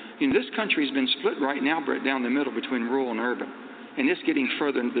America. You know, this country has been split right now, Brett, down the middle between rural and urban. And it's getting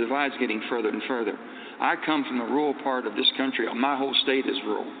further, and the divide's getting further and further. I come from the rural part of this country. My whole state is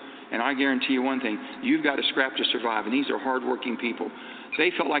rural. And I guarantee you one thing, you've got to scrap to survive. And these are hardworking people. They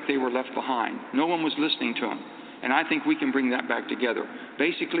felt like they were left behind. No one was listening to them. And I think we can bring that back together.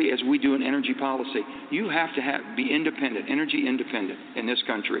 Basically, as we do in energy policy, you have to be independent, energy independent in this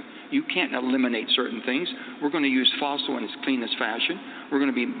country. You can't eliminate certain things. We're going to use fossil in its cleanest fashion. We're going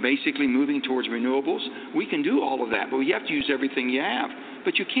to be basically moving towards renewables. We can do all of that, but you have to use everything you have.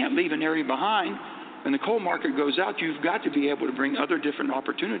 But you can't leave an area behind. When the coal market goes out, you've got to be able to bring other different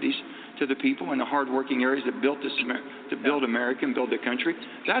opportunities to the people in the hardworking areas that built build America and build the country.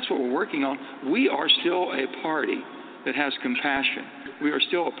 That's what we're working on. We are still a party that has compassion. We are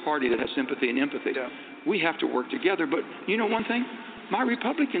still a party that has sympathy and empathy. We have to work together. But you know one thing? My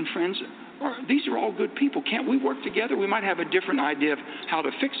Republican friends, these are all good people. Can't we work together? We might have a different idea of how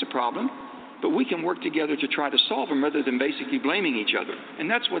to fix a problem, but we can work together to try to solve them rather than basically blaming each other. And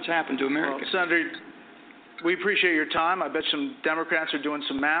that's what's happened to America. Well, Senator, we appreciate your time. I bet some Democrats are doing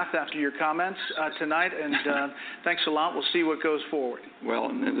some math after your comments tonight, and thanks a lot. We'll see what goes forward. Well,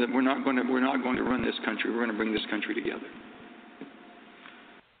 we're not going to run this country. We're going to bring this country together.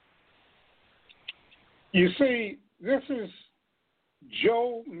 You see, this is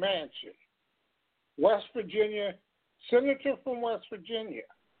Joe Manchin, West Virginia, senator from West Virginia.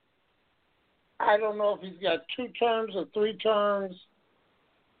 I don't know if he's got 2 terms or 3 terms,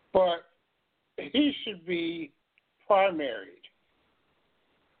 but he should be primaried.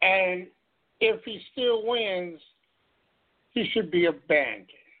 And if he still wins, he should be abandoned.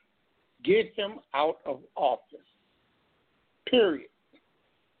 Get him out of office. Period.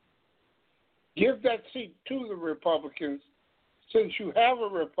 Give that seat to the Republicans, since you have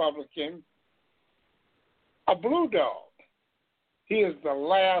a Republican, a blue dog. He is the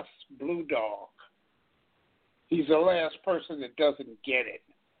last blue dog. He's the last person that doesn't get it.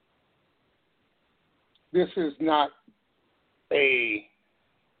 This is not a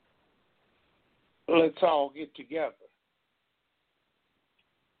let's all get together.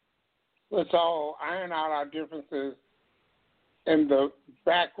 Let's all iron out our differences in the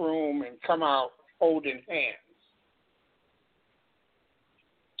back room and come out holding hands.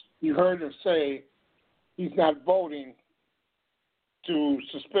 You heard him say he's not voting to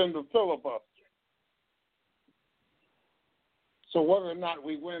suspend the filibuster. So whether or not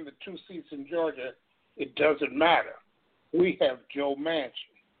we win the 2 seats in Georgia, it doesn't matter. We have Joe Manchin.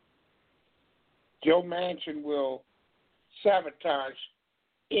 Joe Manchin will sabotage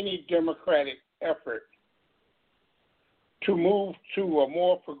any Democratic effort to move to a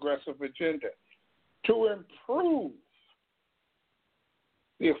more progressive agenda, to improve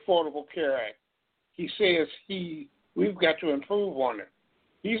the Affordable Care Act. He says we've got to improve on it.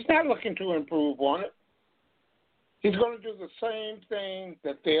 He's not looking to improve on it. He's going to do the same thing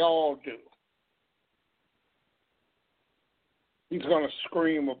that they all do. He's going to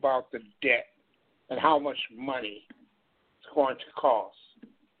scream about the debt and how much money it's going to cost.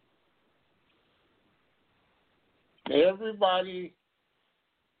 Everybody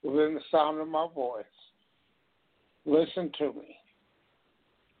within the sound of my voice, listen to me.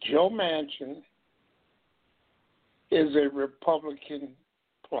 Joe Manchin is a Republican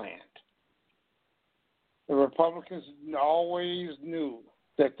plant. The Republicans always knew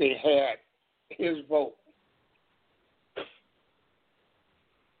that they had his vote.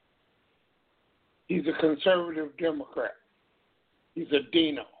 He's a conservative Democrat. He's a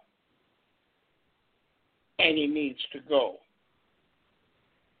Dino. And he needs to go.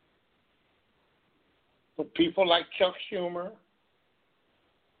 But people like Chuck Schumer,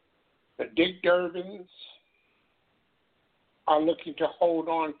 the Dick Durbins, are looking to hold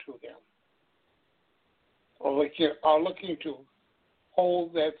on to him, are looking to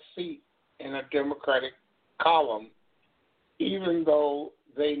hold that seat in a Democratic column, even though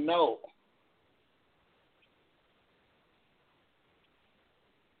they know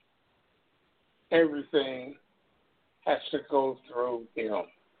everything has to go through him.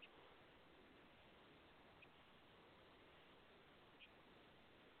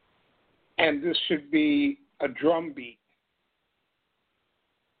 And this should be a drumbeat.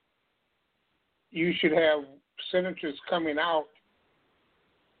 You should have senators coming out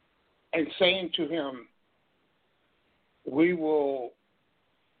and saying to him, we will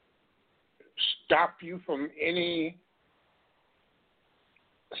stop you from any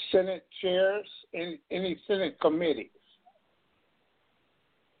Senate chairs, any Senate committees.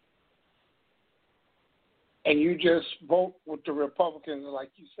 And you just vote with the Republicans like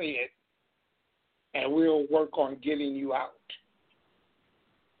you said, and we'll work on getting you out.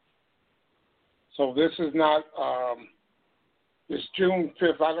 So this is not, this June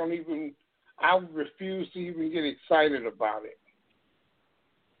 5th, I refuse to even get excited about it.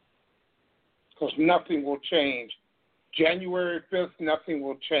 Because nothing will change. January 5th, nothing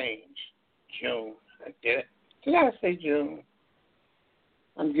will change. June. Did I say June?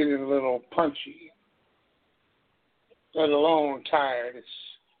 I'm getting a little punchy, let alone tired. It's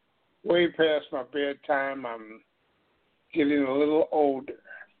way past my bedtime. I'm getting a little older.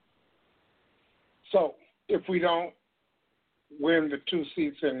 So if we don't win the 2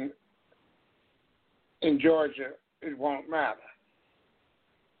 seats in Georgia, it won't matter.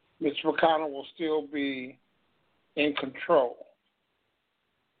 Mitch McConnell will still be in control.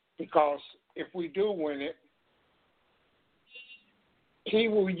 Because if we do win it, he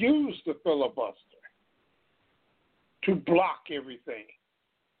will use the filibuster to block everything.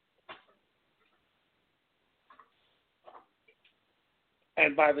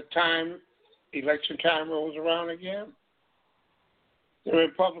 And by the time election time rolls around again, the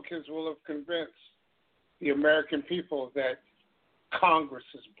Republicans will have convinced the American people that Congress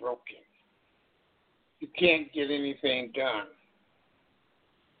is broken. You can't get anything done.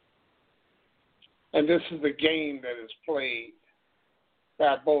 And this is the game that is played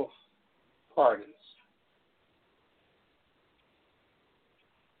by both parties.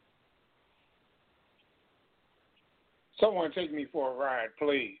 Someone take me for a ride,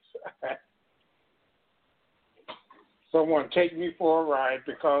 please. Someone take me for a ride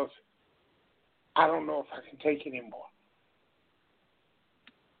because I don't know if I can take anymore.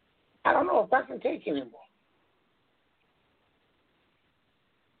 I don't know if I can take anymore.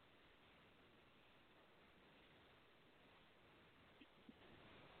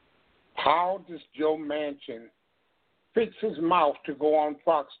 How does Joe Manchin fix his mouth to go on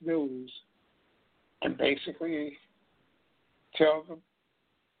Fox News and basically tell the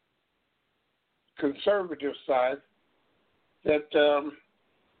conservative side that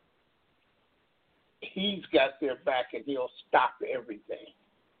he's got their back and he'll stop everything?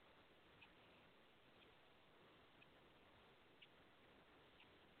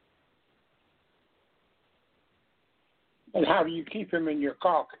 And how do you keep him in your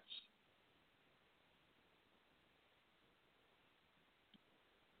caucus?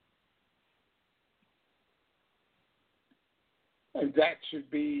 And that should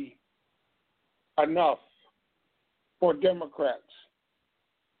be enough for Democrats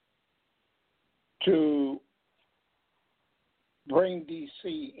to bring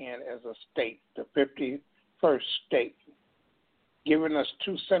D.C. in as a state, the 51st state, giving us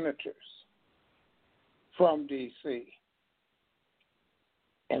 2 senators from D.C.,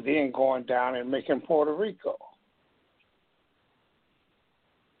 and then going down and making Puerto Rico.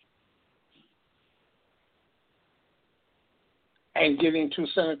 And getting 2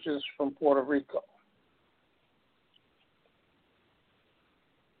 senators from Puerto Rico.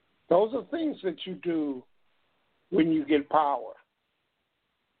 Those are things that you do when you get power.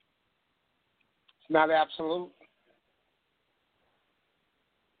 It's not absolute,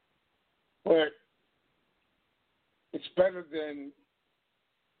 but It's better than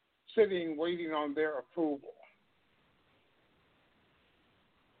sitting waiting on their approval.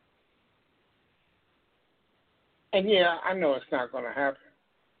 And yeah, I know it's not going to happen.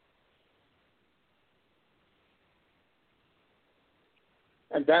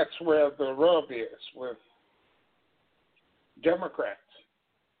 And that's where the rub is with Democrats.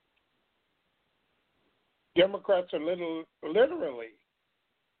 Democrats are literally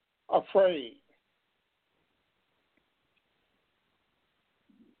afraid.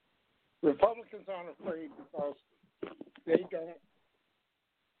 Republicans aren't afraid because they don't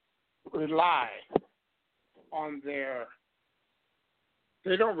rely on their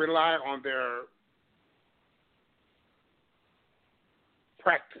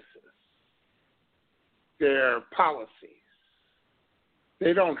practices, their policies.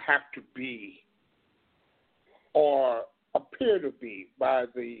 They don't have to be or appear to be by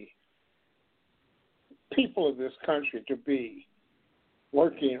the people of this country to be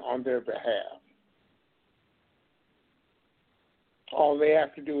working on their behalf. All they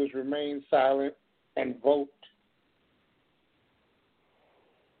have to do is remain silent and vote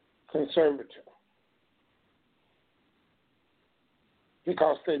conservative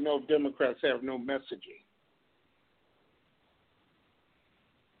because they know Democrats have no messaging.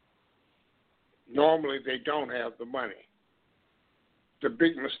 Normally, they don't have the money. The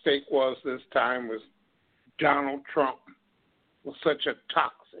big mistake was this time was Donald Trump was such a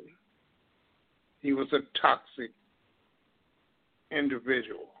toxin. He was a toxic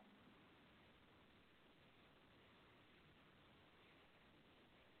individual.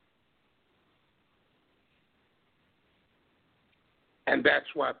 And that's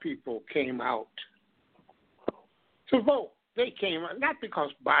why people came out to vote. They came out not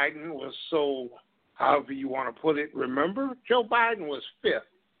because Biden was so, however you want to put it. Remember, Joe Biden was fifth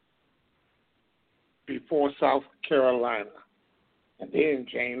before South Carolina. And then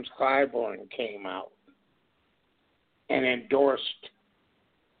James Clyburn came out and endorsed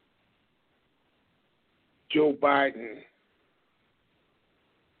Joe Biden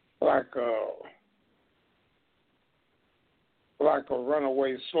like a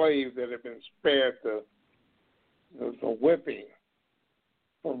runaway slave that had been spared the whipping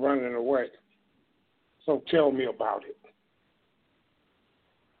for running away. So tell me about it.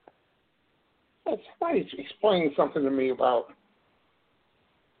 Somebody explain something to me about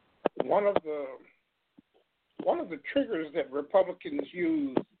one of the triggers that Republicans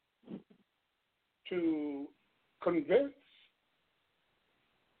use to convince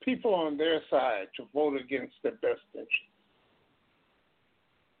people on their side to vote against their best interest.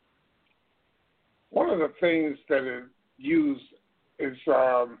 One of the things that is used is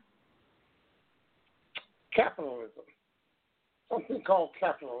capitalism, something called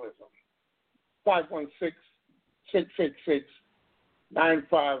capitalism.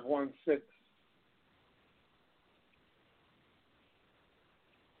 516-666-9516.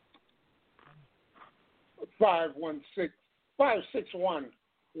 561.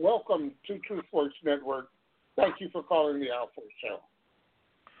 Welcome to Truth Works Network. Thank you for calling the Alpha Show.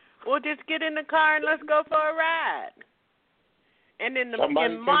 Well, just get in the car and let's go for a ride. And in the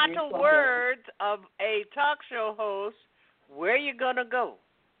immortal words of a talk show host, where you gonna go?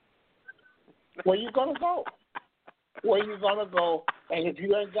 Where you gonna go? Where you gonna go? And if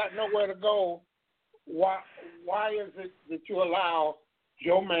you ain't got nowhere to go, why is it that you allow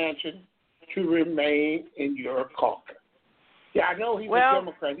Joe Manchin to remain in your caucus? Yeah, I know he's a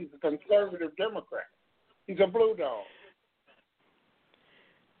Democrat. He's a conservative Democrat. He's a blue dog.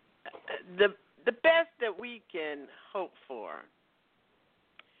 The best that we can hope for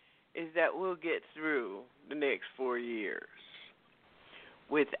is that we'll get through the next 4 years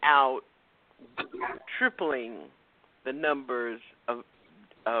without tripling the numbers of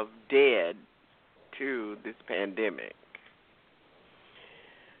dead to this pandemic.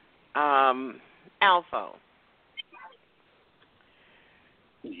 Alpha.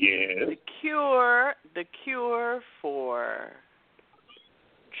 Yes. The cure for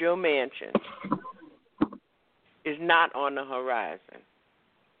Joe Manchin is not on the horizon.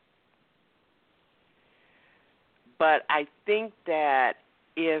 But I think that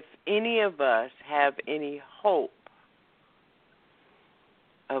if any of us have any hope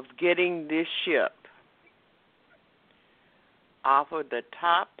of getting this ship off of the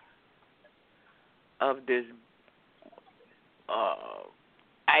top of this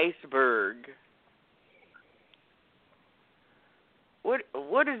iceberg,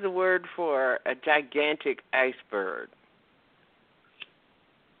 what is the word for a gigantic iceberg?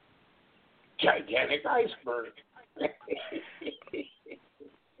 Gigantic iceberg.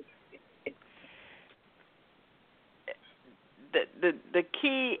 the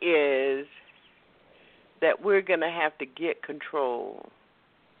key is that we're going to have to get control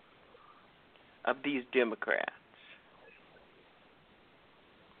of these Democrats.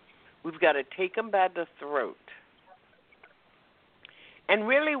 We've got to take them by the throat. And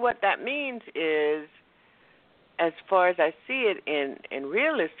really what that means is, as far as I see it in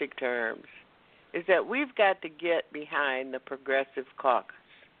realistic terms, is that we've got to get behind the Progressive Caucus.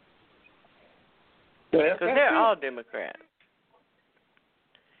 Because they're all Democrats.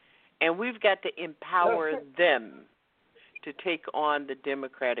 And we've got to empower them to take on the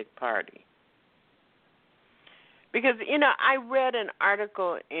Democratic Party. Because, I read an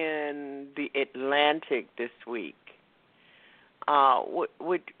article in The Atlantic this week,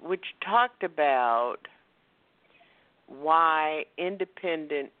 which talked about why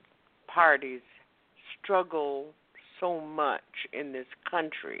independent parties struggle so much in this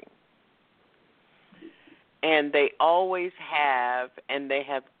country. And they always have, and they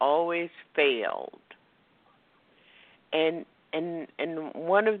have always failed. And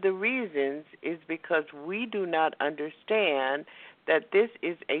one of the reasons is because we do not understand that this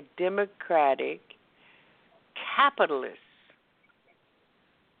is a democratic, capitalist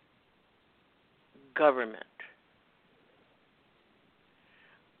government.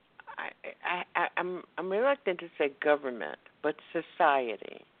 I'm reluctant to say government, but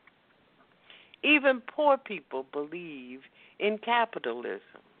society. Even poor people believe in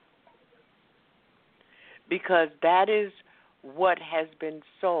capitalism because that is what has been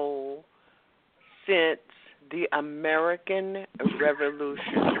sold since the American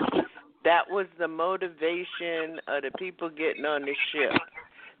Revolution. That was the motivation of the people getting on the ship.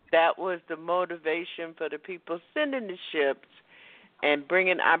 That was the motivation for the people sending the ships and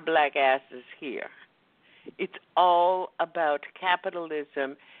bringing our black asses here. It's all about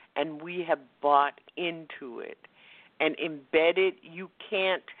capitalism, and we have bought into it. And embedded, you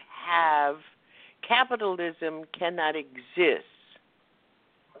can't have, capitalism cannot exist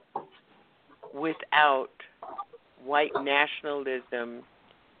without white nationalism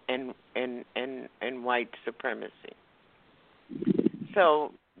and white supremacy.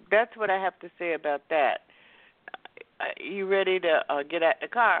 So that's what I have to say about that. You ready to get at the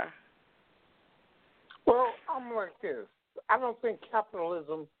car? Well, I'm like this. I don't think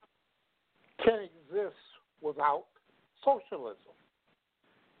capitalism can exist without socialism.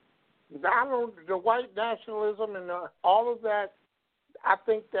 The white nationalism and all of that, I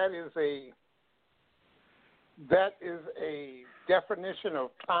think that is a definition of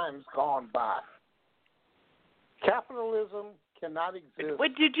times gone by. Capitalism cannot exist.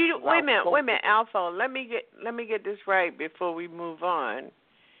 Wait a minute, Alpha. Let me get this right before we move on.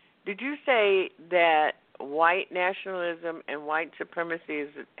 Did you say that white nationalism and white supremacy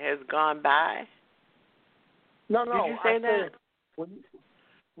has gone by? No. Did you say that?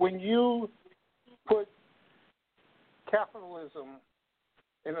 When you put capitalism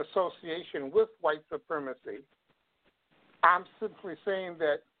in association with white supremacy, I'm simply saying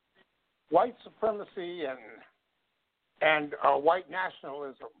that white supremacy and white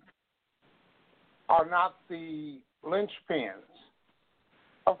nationalism are not the linchpins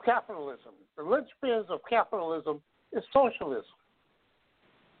of capitalism. The linchpins of capitalism is socialism.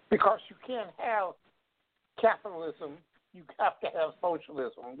 Because you can't have capitalism, you have to have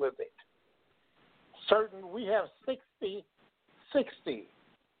socialism with it. We have 60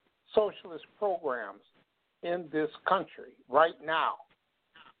 socialist programs in this country right now.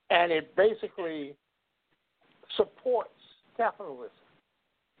 And it basically supports capitalism.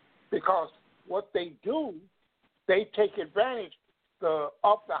 Because what they do, they take advantage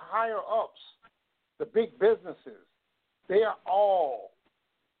of the higher ups, the big businesses. They are all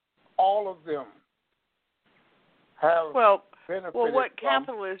of them have benefited. Well, what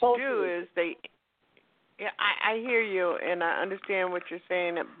capitalists do is I hear you and I understand what you're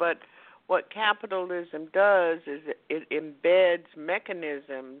saying, but what capitalism does is it embeds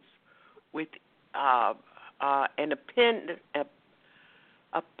mechanisms with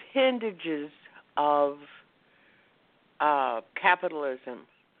appendages of capitalism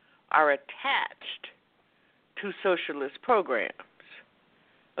are attached to socialist programs.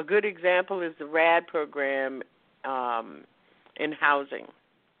 A good example is the RAD program in housing,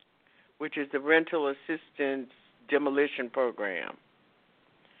 which is the Rental Assistance Demolition Program,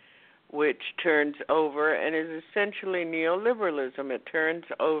 which turns over and is essentially neoliberalism. It turns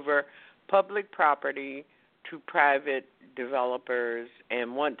over public property to private developers,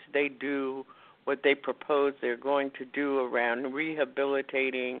 and once they do what they propose they're going to do around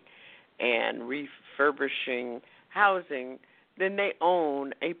rehabilitating and refurbishing housing, then they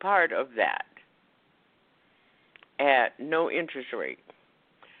own a part of that. at no interest rate.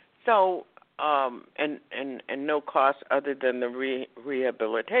 So, and no cost other than the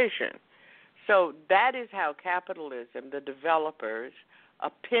rehabilitation. So that is how capitalism, the developers,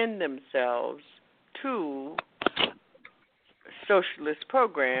 append themselves to socialist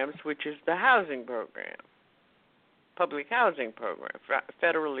programs, which is the housing program, public housing program,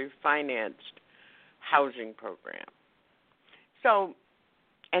 federally financed housing program. So,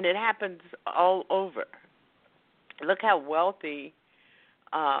 and it happens all over. Look how wealthy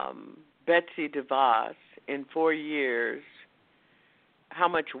Betsy DeVos, in 4 years, how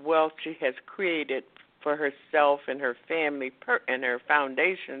much wealth she has created for herself and her family and her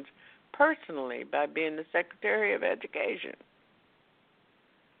foundations personally by being the Secretary of Education.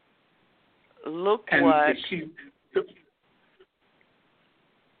 Look and what...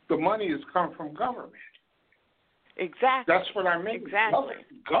 The money has come from government. Exactly. That's what I mean. Exactly.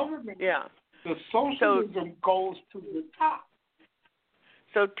 Government. Yeah. The socialism goes to the top.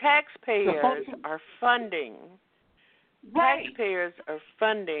 So taxpayers are funding. Right. Taxpayers are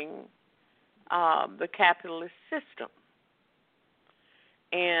funding the capitalist system.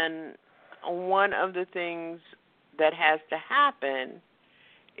 And one of the things that has to happen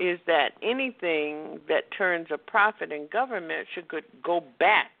is that anything that turns a profit in government should go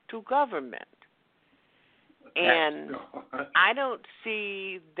back to government. And I don't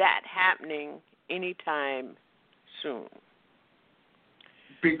see that happening anytime soon.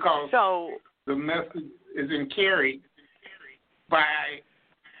 Because the message isn't carried by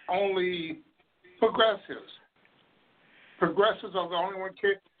only progressives. Progressives are the only ones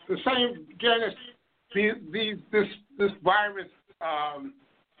carried. The same, Janice, this virus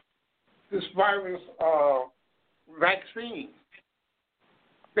vaccine.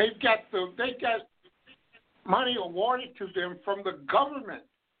 They got money awarded to them from the government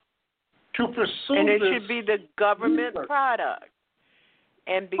to pursue and it this should be the government research. product.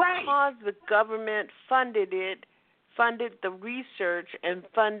 And because the government funded the research and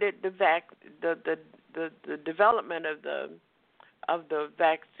funded the development of the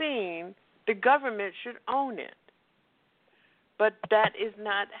vaccine, the government should own it. But that is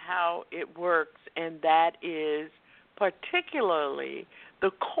not how it works, and that is particularly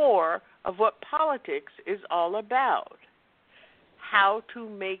the core of what politics is all about. How to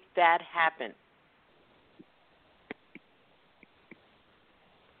make that happen.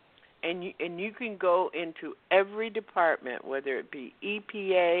 And you can go into every department, whether it be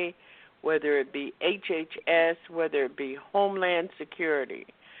EPA, whether it be HHS, whether it be Homeland Security.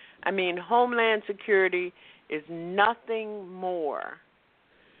 I mean, Homeland Security is nothing more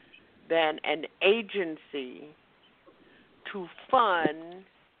than an agency to fund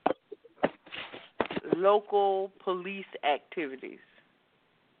local police activities,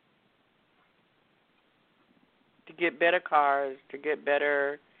 to get better cars, to get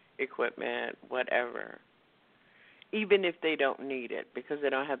better equipment, whatever, even if they don't need it, because they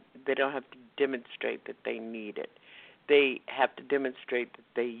don't have to demonstrate that they need it. They have to demonstrate that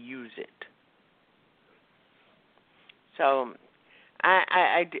they use it. So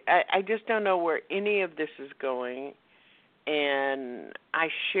I just don't know where any of this is going, and I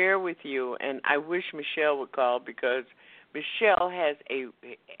share with you, and I wish Michelle would call, because Michelle has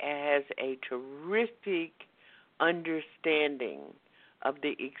a terrific understanding of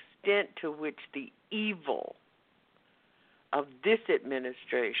the extent to which the evil of this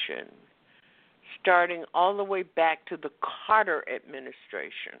administration, starting all the way back to the Carter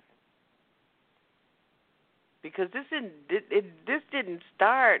administration, because this didn't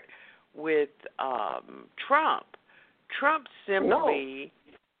start with Trump. Trump simply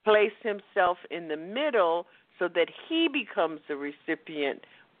placed himself in the middle so that he becomes the recipient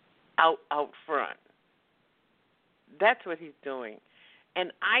out front. That's what he's doing.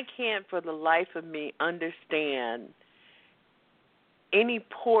 And I can't for the life of me understand any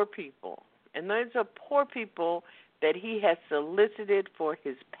poor people. And those are poor people that he has solicited for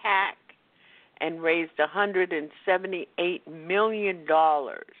his PAC and raised $178 million,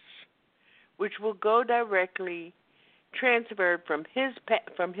 which will go directly transferred from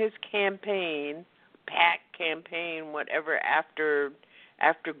his campaign, PAC campaign, whatever,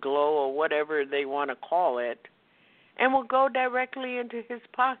 Afterglow or whatever they want to call it, and will go directly into his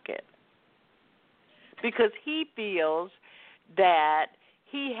pocket, because he feels that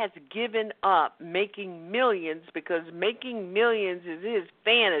he has given up making millions, because making millions is his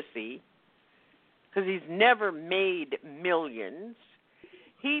fantasy, because he's never made millions.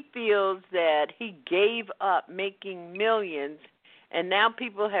 He feels that he gave up making millions, and now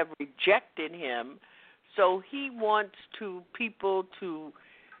people have rejected him, so he wants people to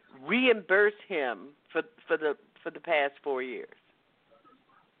reimburse him for for the past 4 years.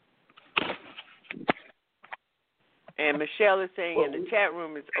 And Michelle is saying in the chat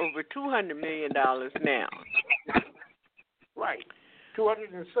room it's over $200 million now. Right,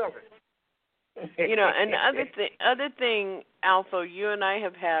 207. You know, and the other thing, Alpha, you and I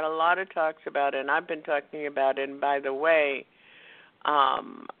have had a lot of talks about it, and I've been talking about it. And by the way,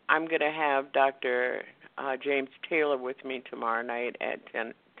 I'm going to have Dr. James Taylor with me tomorrow night at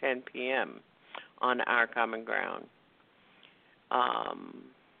 10 p.m. on Our Common Ground.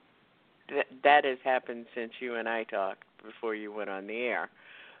 That has happened since you and I talked before you went on the air.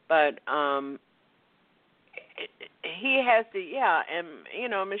 But he has to, and, you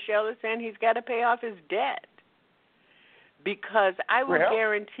know, Michelle is saying he's got to pay off his debt. Because I will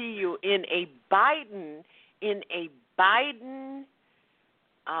guarantee you in a Biden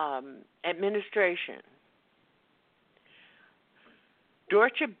administration,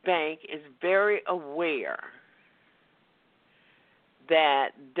 Deutsche Bank is very aware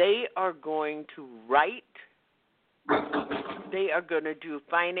that they are going to they are going to do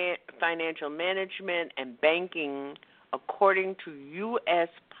financial management and banking according to U.S.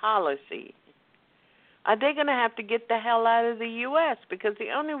 policy. Are they going to have to get the hell out of the U.S.? Because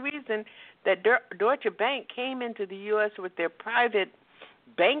the only reason that Deutsche Bank came into the U.S. with their private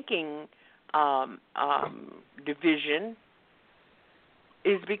banking division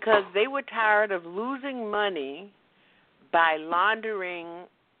is because they were tired of losing money by laundering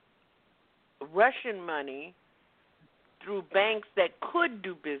Russian money through banks that could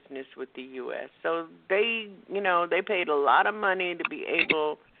do business with the U.S. So they paid a lot of money to be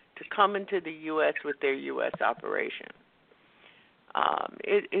able to come into the U.S. with their U.S. operation. I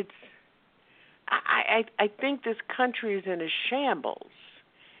think this country is in a shambles,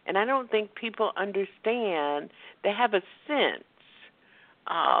 and I don't think people understand. They have a sense,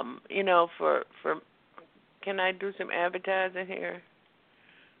 for can I do some advertising here?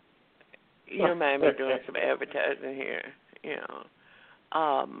 You don't mind me doing some advertising here,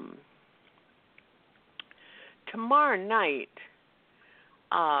 Tomorrow night,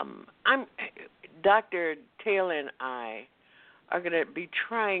 Dr. Taylor and I are going to be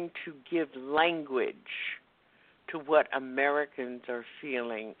trying to give language to what Americans are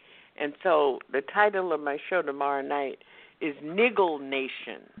feeling. And so the title of my show tomorrow night is Niggle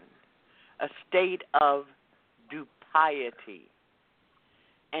Nation, a state of dupiety.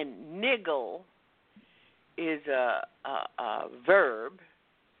 And niggle is a verb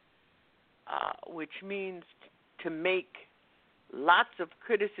which means to make lots of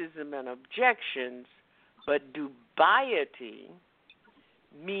criticism and objections, but dubiety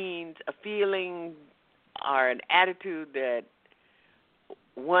means a feeling or an attitude that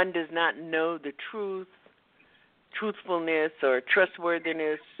one does not know the truthfulness or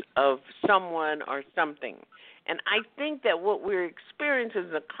trustworthiness of someone or something. And I think that what we're experiencing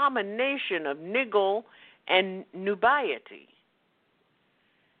is a combination of niggle and nubiety,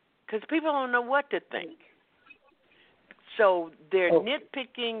 because people don't know what to think. So they're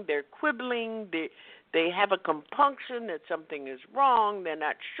nitpicking, they're quibbling, they have a compunction that something is wrong. They're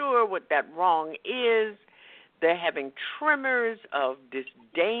not sure what that wrong is. They're having tremors of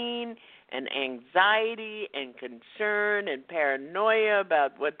disdain and anxiety and concern and paranoia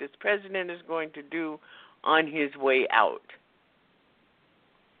about what this president is going to do on his way out.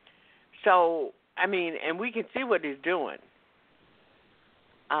 So, I mean, and we can see what he's doing.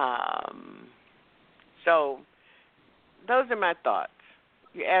 So, those are my thoughts.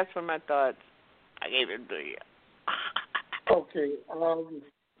 You asked for my thoughts. I gave it to you. Okay.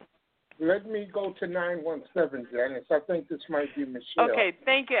 Let me go to 917, Janice. I think this might be Michelle. Okay.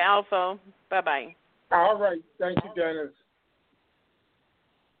 Thank you, Alpha. Bye-bye. All right. Thank you, Janice.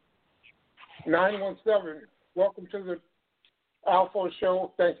 917, welcome to the Alpha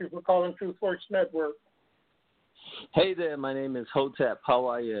Show. Thank you for calling TruthWorks Network. Hey there, my name is Hotep. How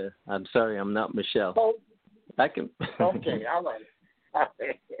are you? I'm sorry, I'm not Michelle. I can. Okay, all right.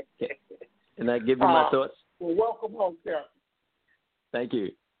 Can I give you my thoughts? Well, welcome, Hotep. Thank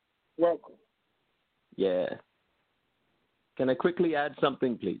you. Welcome. Yeah. Can I quickly add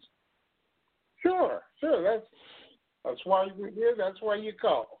something, please? Sure. That's why we're here. That's why you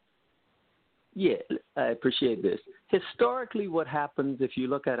call. Yeah, I appreciate this. Historically, what happens if you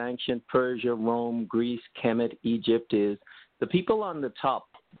look at ancient Persia, Rome, Greece, Kemet, Egypt is the people on the top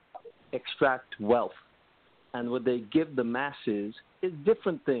extract wealth, and what they give the masses is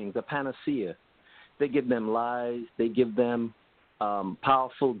different things, a panacea. They give them lies. They give them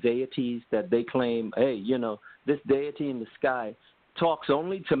powerful deities that they claim, hey, this deity in the sky talks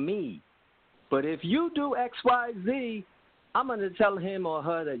only to me. But if you do X, Y, Z, I'm going to tell him or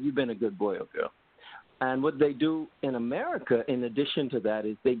her that you've been a good boy or girl. And what they do in America, in addition to that,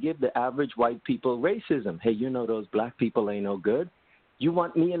 is they give the average white people racism. Hey, you know those black people ain't no good. You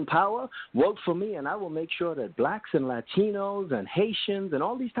want me in power? Vote for me, and I will make sure that blacks and Latinos and Haitians and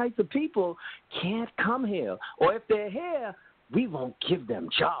all these types of people can't come here. Or if they're here, we won't give them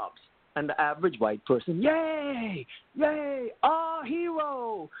jobs. And the average white person, yay, yay, our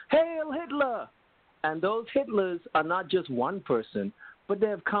hero, hail Hitler. And those Hitlers are not just one person, but they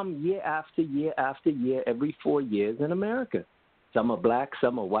have come year after year after year, every 4 years in America. Some are black,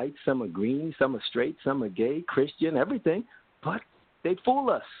 some are white, some are green, some are straight, some are gay, Christian, everything. But they fool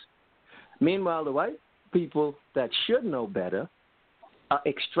us. Meanwhile, the white people that should know better are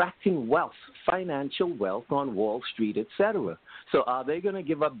extracting wealth, financial wealth on Wall Street, etc. So are they going to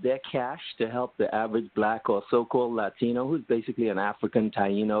give up their cash to help the average black or so-called Latino, who's basically an African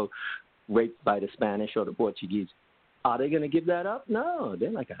Taino raped by the Spanish or the Portuguese? Are they going to give that up? No.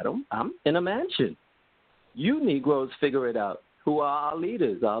 They're like, I'm in a mansion. You Negroes figure it out. Who are our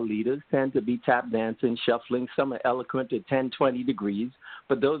leaders? Our leaders tend to be tap dancing, shuffling. Some are eloquent at 10, 20 degrees,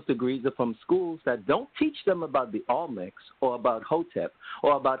 but those degrees are from schools that don't teach them about the Olmecs or about Hotep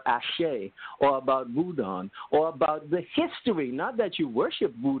or about Ashe or about Wudon or about the history. Not that you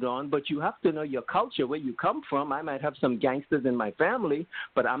worship Wudon, but you have to know your culture, where you come from. I might have some gangsters in my family,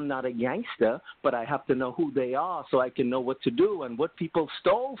 but I'm not a gangster, but I have to know who they are so I can know what to do and what people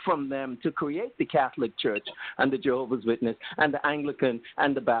stole from them to create the Catholic Church and the Jehovah's Witness and the Anglican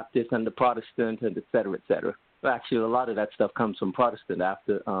and the Baptist and the Protestant and et cetera, et cetera. Well, actually, a lot of that stuff comes from Protestant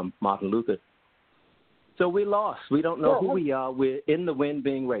after Martin Luther. So we lost. We don't know who we are. We're in the wind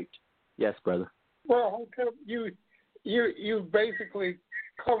being raped. Yes, brother. Well, you basically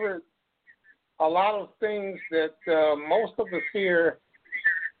covered a lot of things that most of us here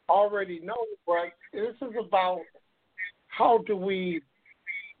already know, but this is about how do we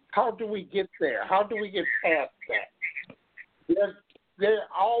get there? How do we get past that? They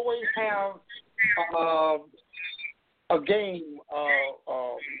always have a game,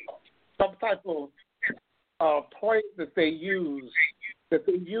 some type of play that they use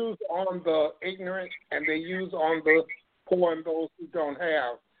on the ignorant and they use on the poor and those who don't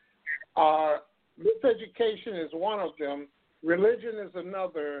have. Miseducation is one of them. Religion is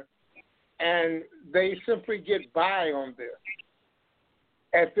another, and they simply get by on this.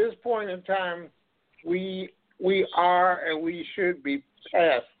 At this point in time, we are and we should be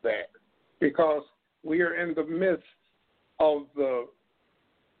past that because we are in the midst of the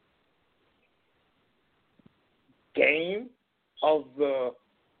game, of the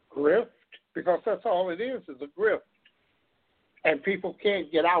grift, because that's all it is a grift. And people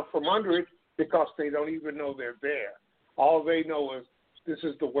can't get out from under it because they don't even know they're there. All they know is this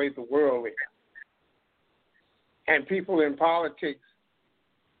is the way the world is. And people in politics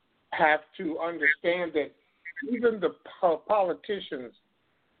have to understand that even the politicians,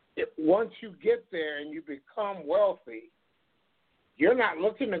 once you get there and you become wealthy, you're not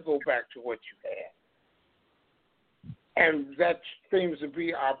looking to go back to what you had. And that seems to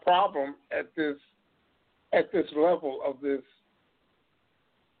be our problem at this level of this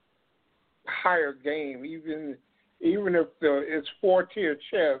higher game. Even if it's 4-tier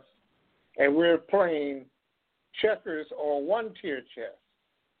chess and we're playing checkers or 1-tier chess,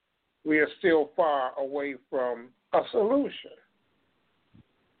 we are still far away from a solution.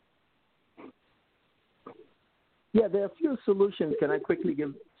 Yeah, there are a few solutions. Can I quickly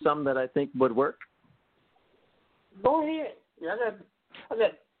give some that I think would work? Go ahead. Yeah, I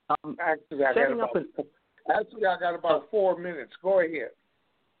got about 4 minutes. Go ahead.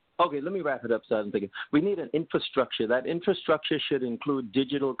 Okay, let me wrap it up so I'm thinking. We need an infrastructure. That infrastructure should include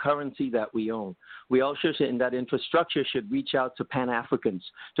digital currency that we own. We also should, in that infrastructure, should reach out to Pan-Africans,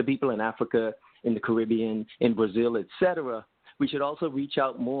 to people in Africa, in the Caribbean, in Brazil, etc. We should also reach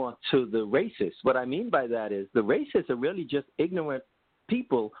out more to the racists. What I mean by that is the racists are really just ignorant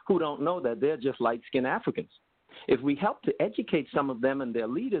people who don't know that they're just light-skinned Africans. If we help to educate some of them and their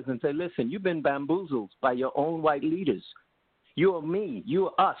leaders and say, listen, you've been bamboozled by your own white leaders. You are me. You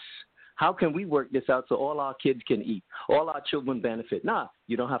are us. How can we work this out so all our kids can eat, all our children benefit? Nah,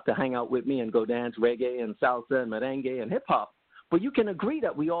 you don't have to hang out with me and go dance reggae and salsa and merengue and hip-hop. But you can agree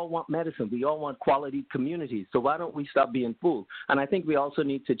that we all want medicine. We all want quality communities. So why don't we stop being fooled? And I think we also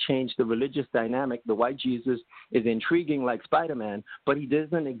need to change the religious dynamic. The white Jesus is intriguing like Spider-Man, but he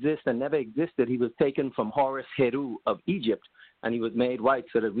doesn't exist and never existed. He was taken from Horus Heru of Egypt, and he was made white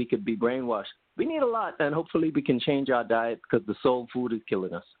so that we could be brainwashed. We need a lot, and hopefully we can change our diet because the soul food is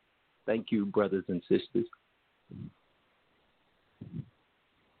killing us. Thank you, brothers and sisters.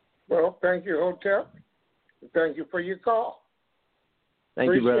 Well, thank you, Hotep. Thank you for your call.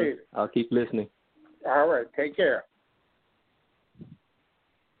 Thank you, brother. I'll keep listening. All right. Take care.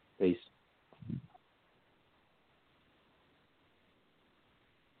 Peace.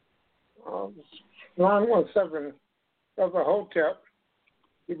 917 Brother Hotep.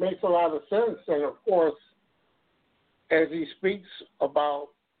 He makes a lot of sense, and of course, as he speaks about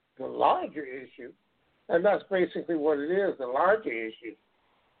the larger issue, and that's basically what it is, the larger issue.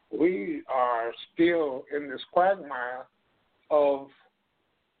 We are still in this quagmire of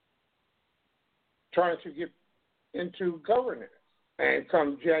trying to get into governance. And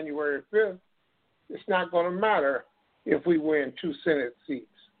come January 5th, it's not going to matter if we win 2 Senate seats.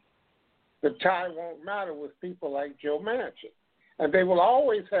 The tie won't matter with people like Joe Manchin. And they will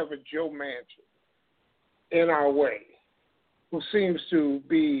always have a Joe Manchin in our way who seems to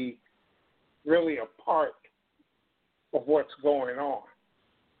be really a part of what's going on.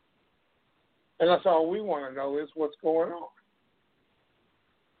 And that's all we want to know is what's going on.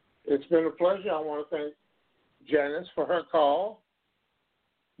 It's been a pleasure. I want to thank Janice for her call.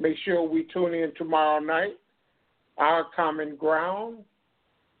 Make sure we tune in tomorrow night, Our Common Ground,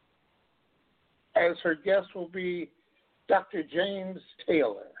 as her guest will be Dr. James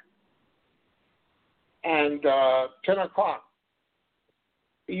Taylor. And 10 o'clock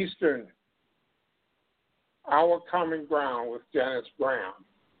Eastern, Our Common Ground with Janice Brown.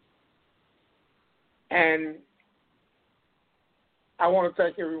 And I want to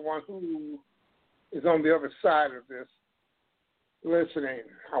thank everyone who is on the other side of this listening.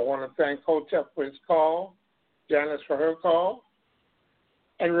 I want to thank Hotep for his call, Janice for her call.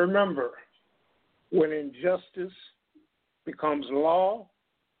 And remember, when injustice becomes law,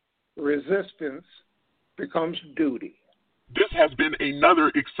 resistance becomes duty. This has been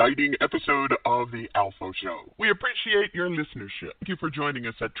another exciting episode of The Alpha Show. We appreciate your listenership. Thank you for joining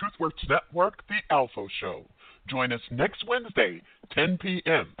us at TruthWorks Network, The Alpha Show. Join us next Wednesday, 10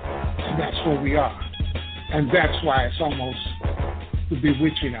 p.m. That's where we are. And that's why it's almost the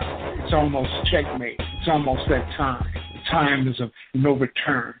bewitching hour. It's almost checkmate. It's almost that time. The time is of no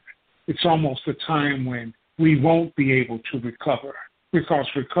return. It's almost the time when we won't be able to recover because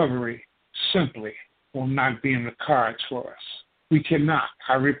recovery simply will not be in the cards for us. We cannot,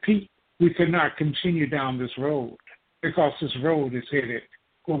 I repeat, we cannot continue down this road because this road is headed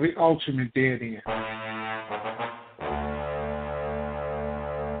for the ultimate dead end.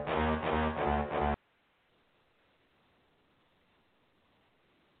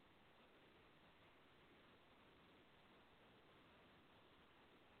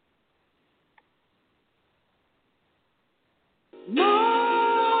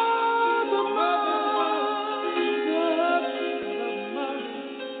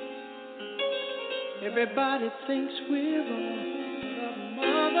 Everybody thinks we're wrong.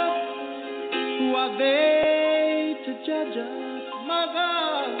 Mother, who are they to judge us?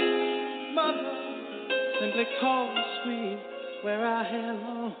 Mother, simply call us sweet where our hair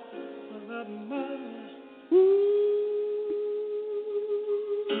long. Mother, ooh.